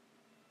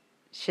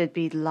should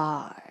be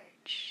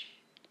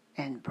large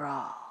and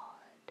broad.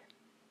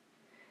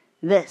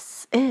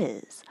 This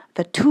is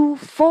the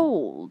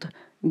twofold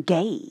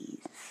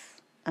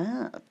gaze.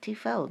 Oh,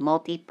 twofold,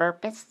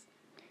 multi-purpose,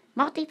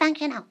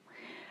 multifunctional.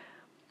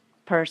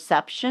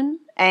 Perception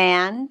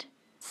and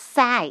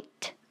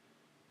sight.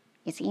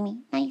 You see me?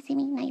 Now you see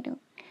me? Now you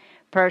don't.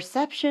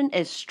 Perception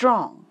is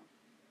strong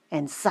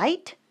and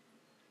sight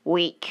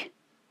weak.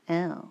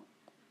 Oh.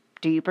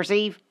 Do you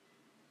perceive?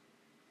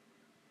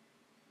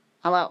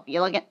 Hello,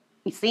 you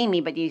see me,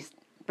 but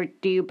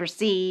do you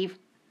perceive?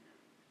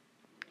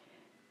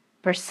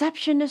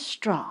 Perception is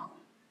strong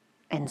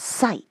and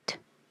sight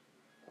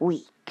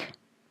weak.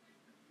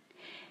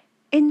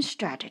 In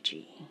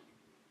strategy,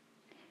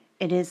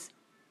 it is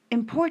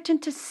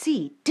important to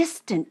see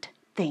distant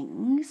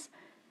things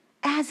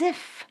as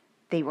if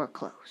they were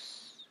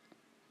close,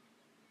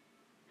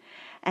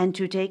 and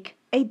to take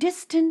a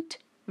distant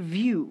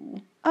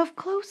view of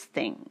close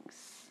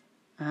things.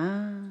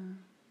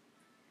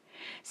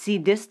 See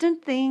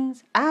distant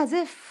things as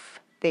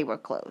if they were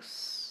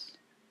close,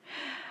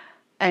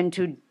 and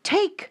to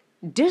take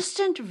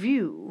distant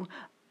view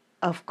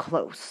of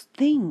close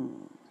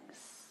things.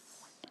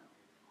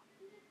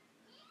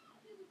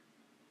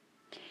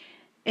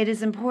 It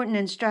is important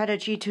in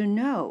strategy to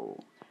know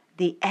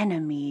the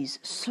enemy's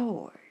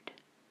sword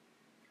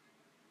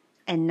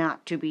and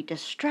not to be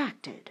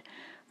distracted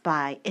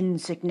by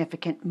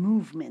insignificant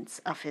movements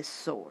of his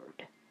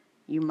sword.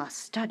 You must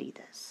study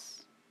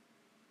this.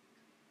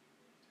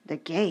 The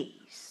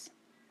gaze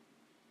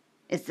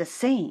is the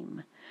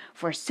same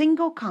for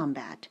single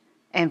combat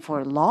and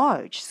for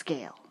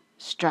large-scale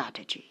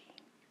strategy.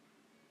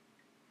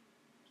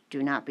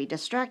 Do not be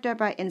distracted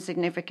by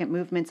insignificant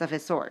movements of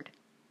his sword.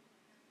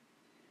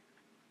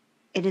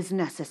 It is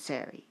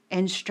necessary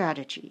in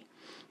strategy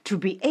to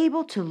be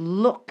able to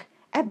look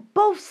at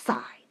both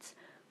sides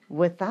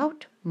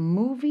without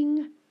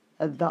moving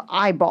the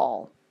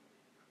eyeball.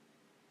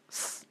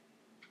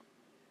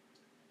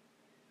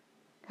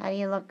 How do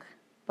you look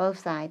both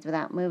sides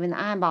without moving the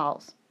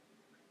eyeballs?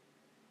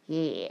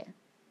 Yeah.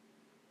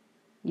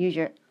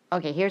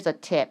 Okay, here's a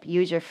tip.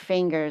 Use your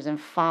fingers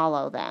and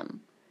follow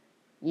them.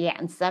 Yeah,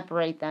 and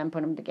separate them,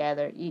 put them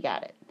together. You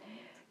got it.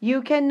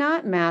 You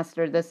cannot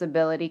master this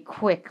ability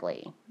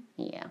quickly.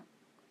 Yeah.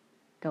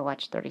 Go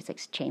watch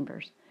 36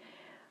 Chambers.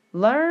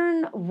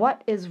 Learn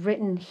what is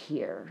written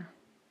here.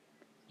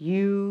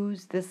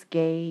 Use this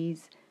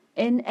gaze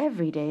in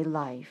everyday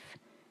life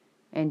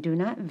and do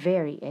not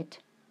vary it,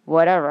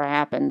 whatever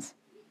happens.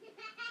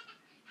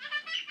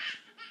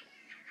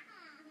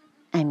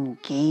 I'm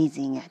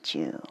gazing at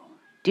you.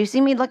 Do you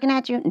see me looking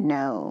at you?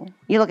 No.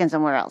 You're looking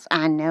somewhere else.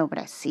 I know, but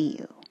I see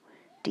you.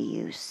 Do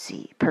you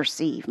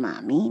perceive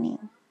my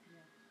meaning?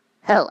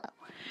 Hello.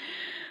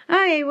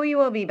 Okay, we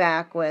will be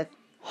back with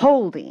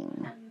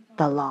holding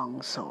the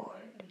long sword.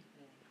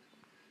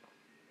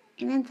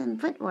 And then some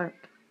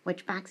footwork,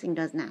 which boxing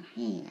does not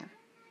have.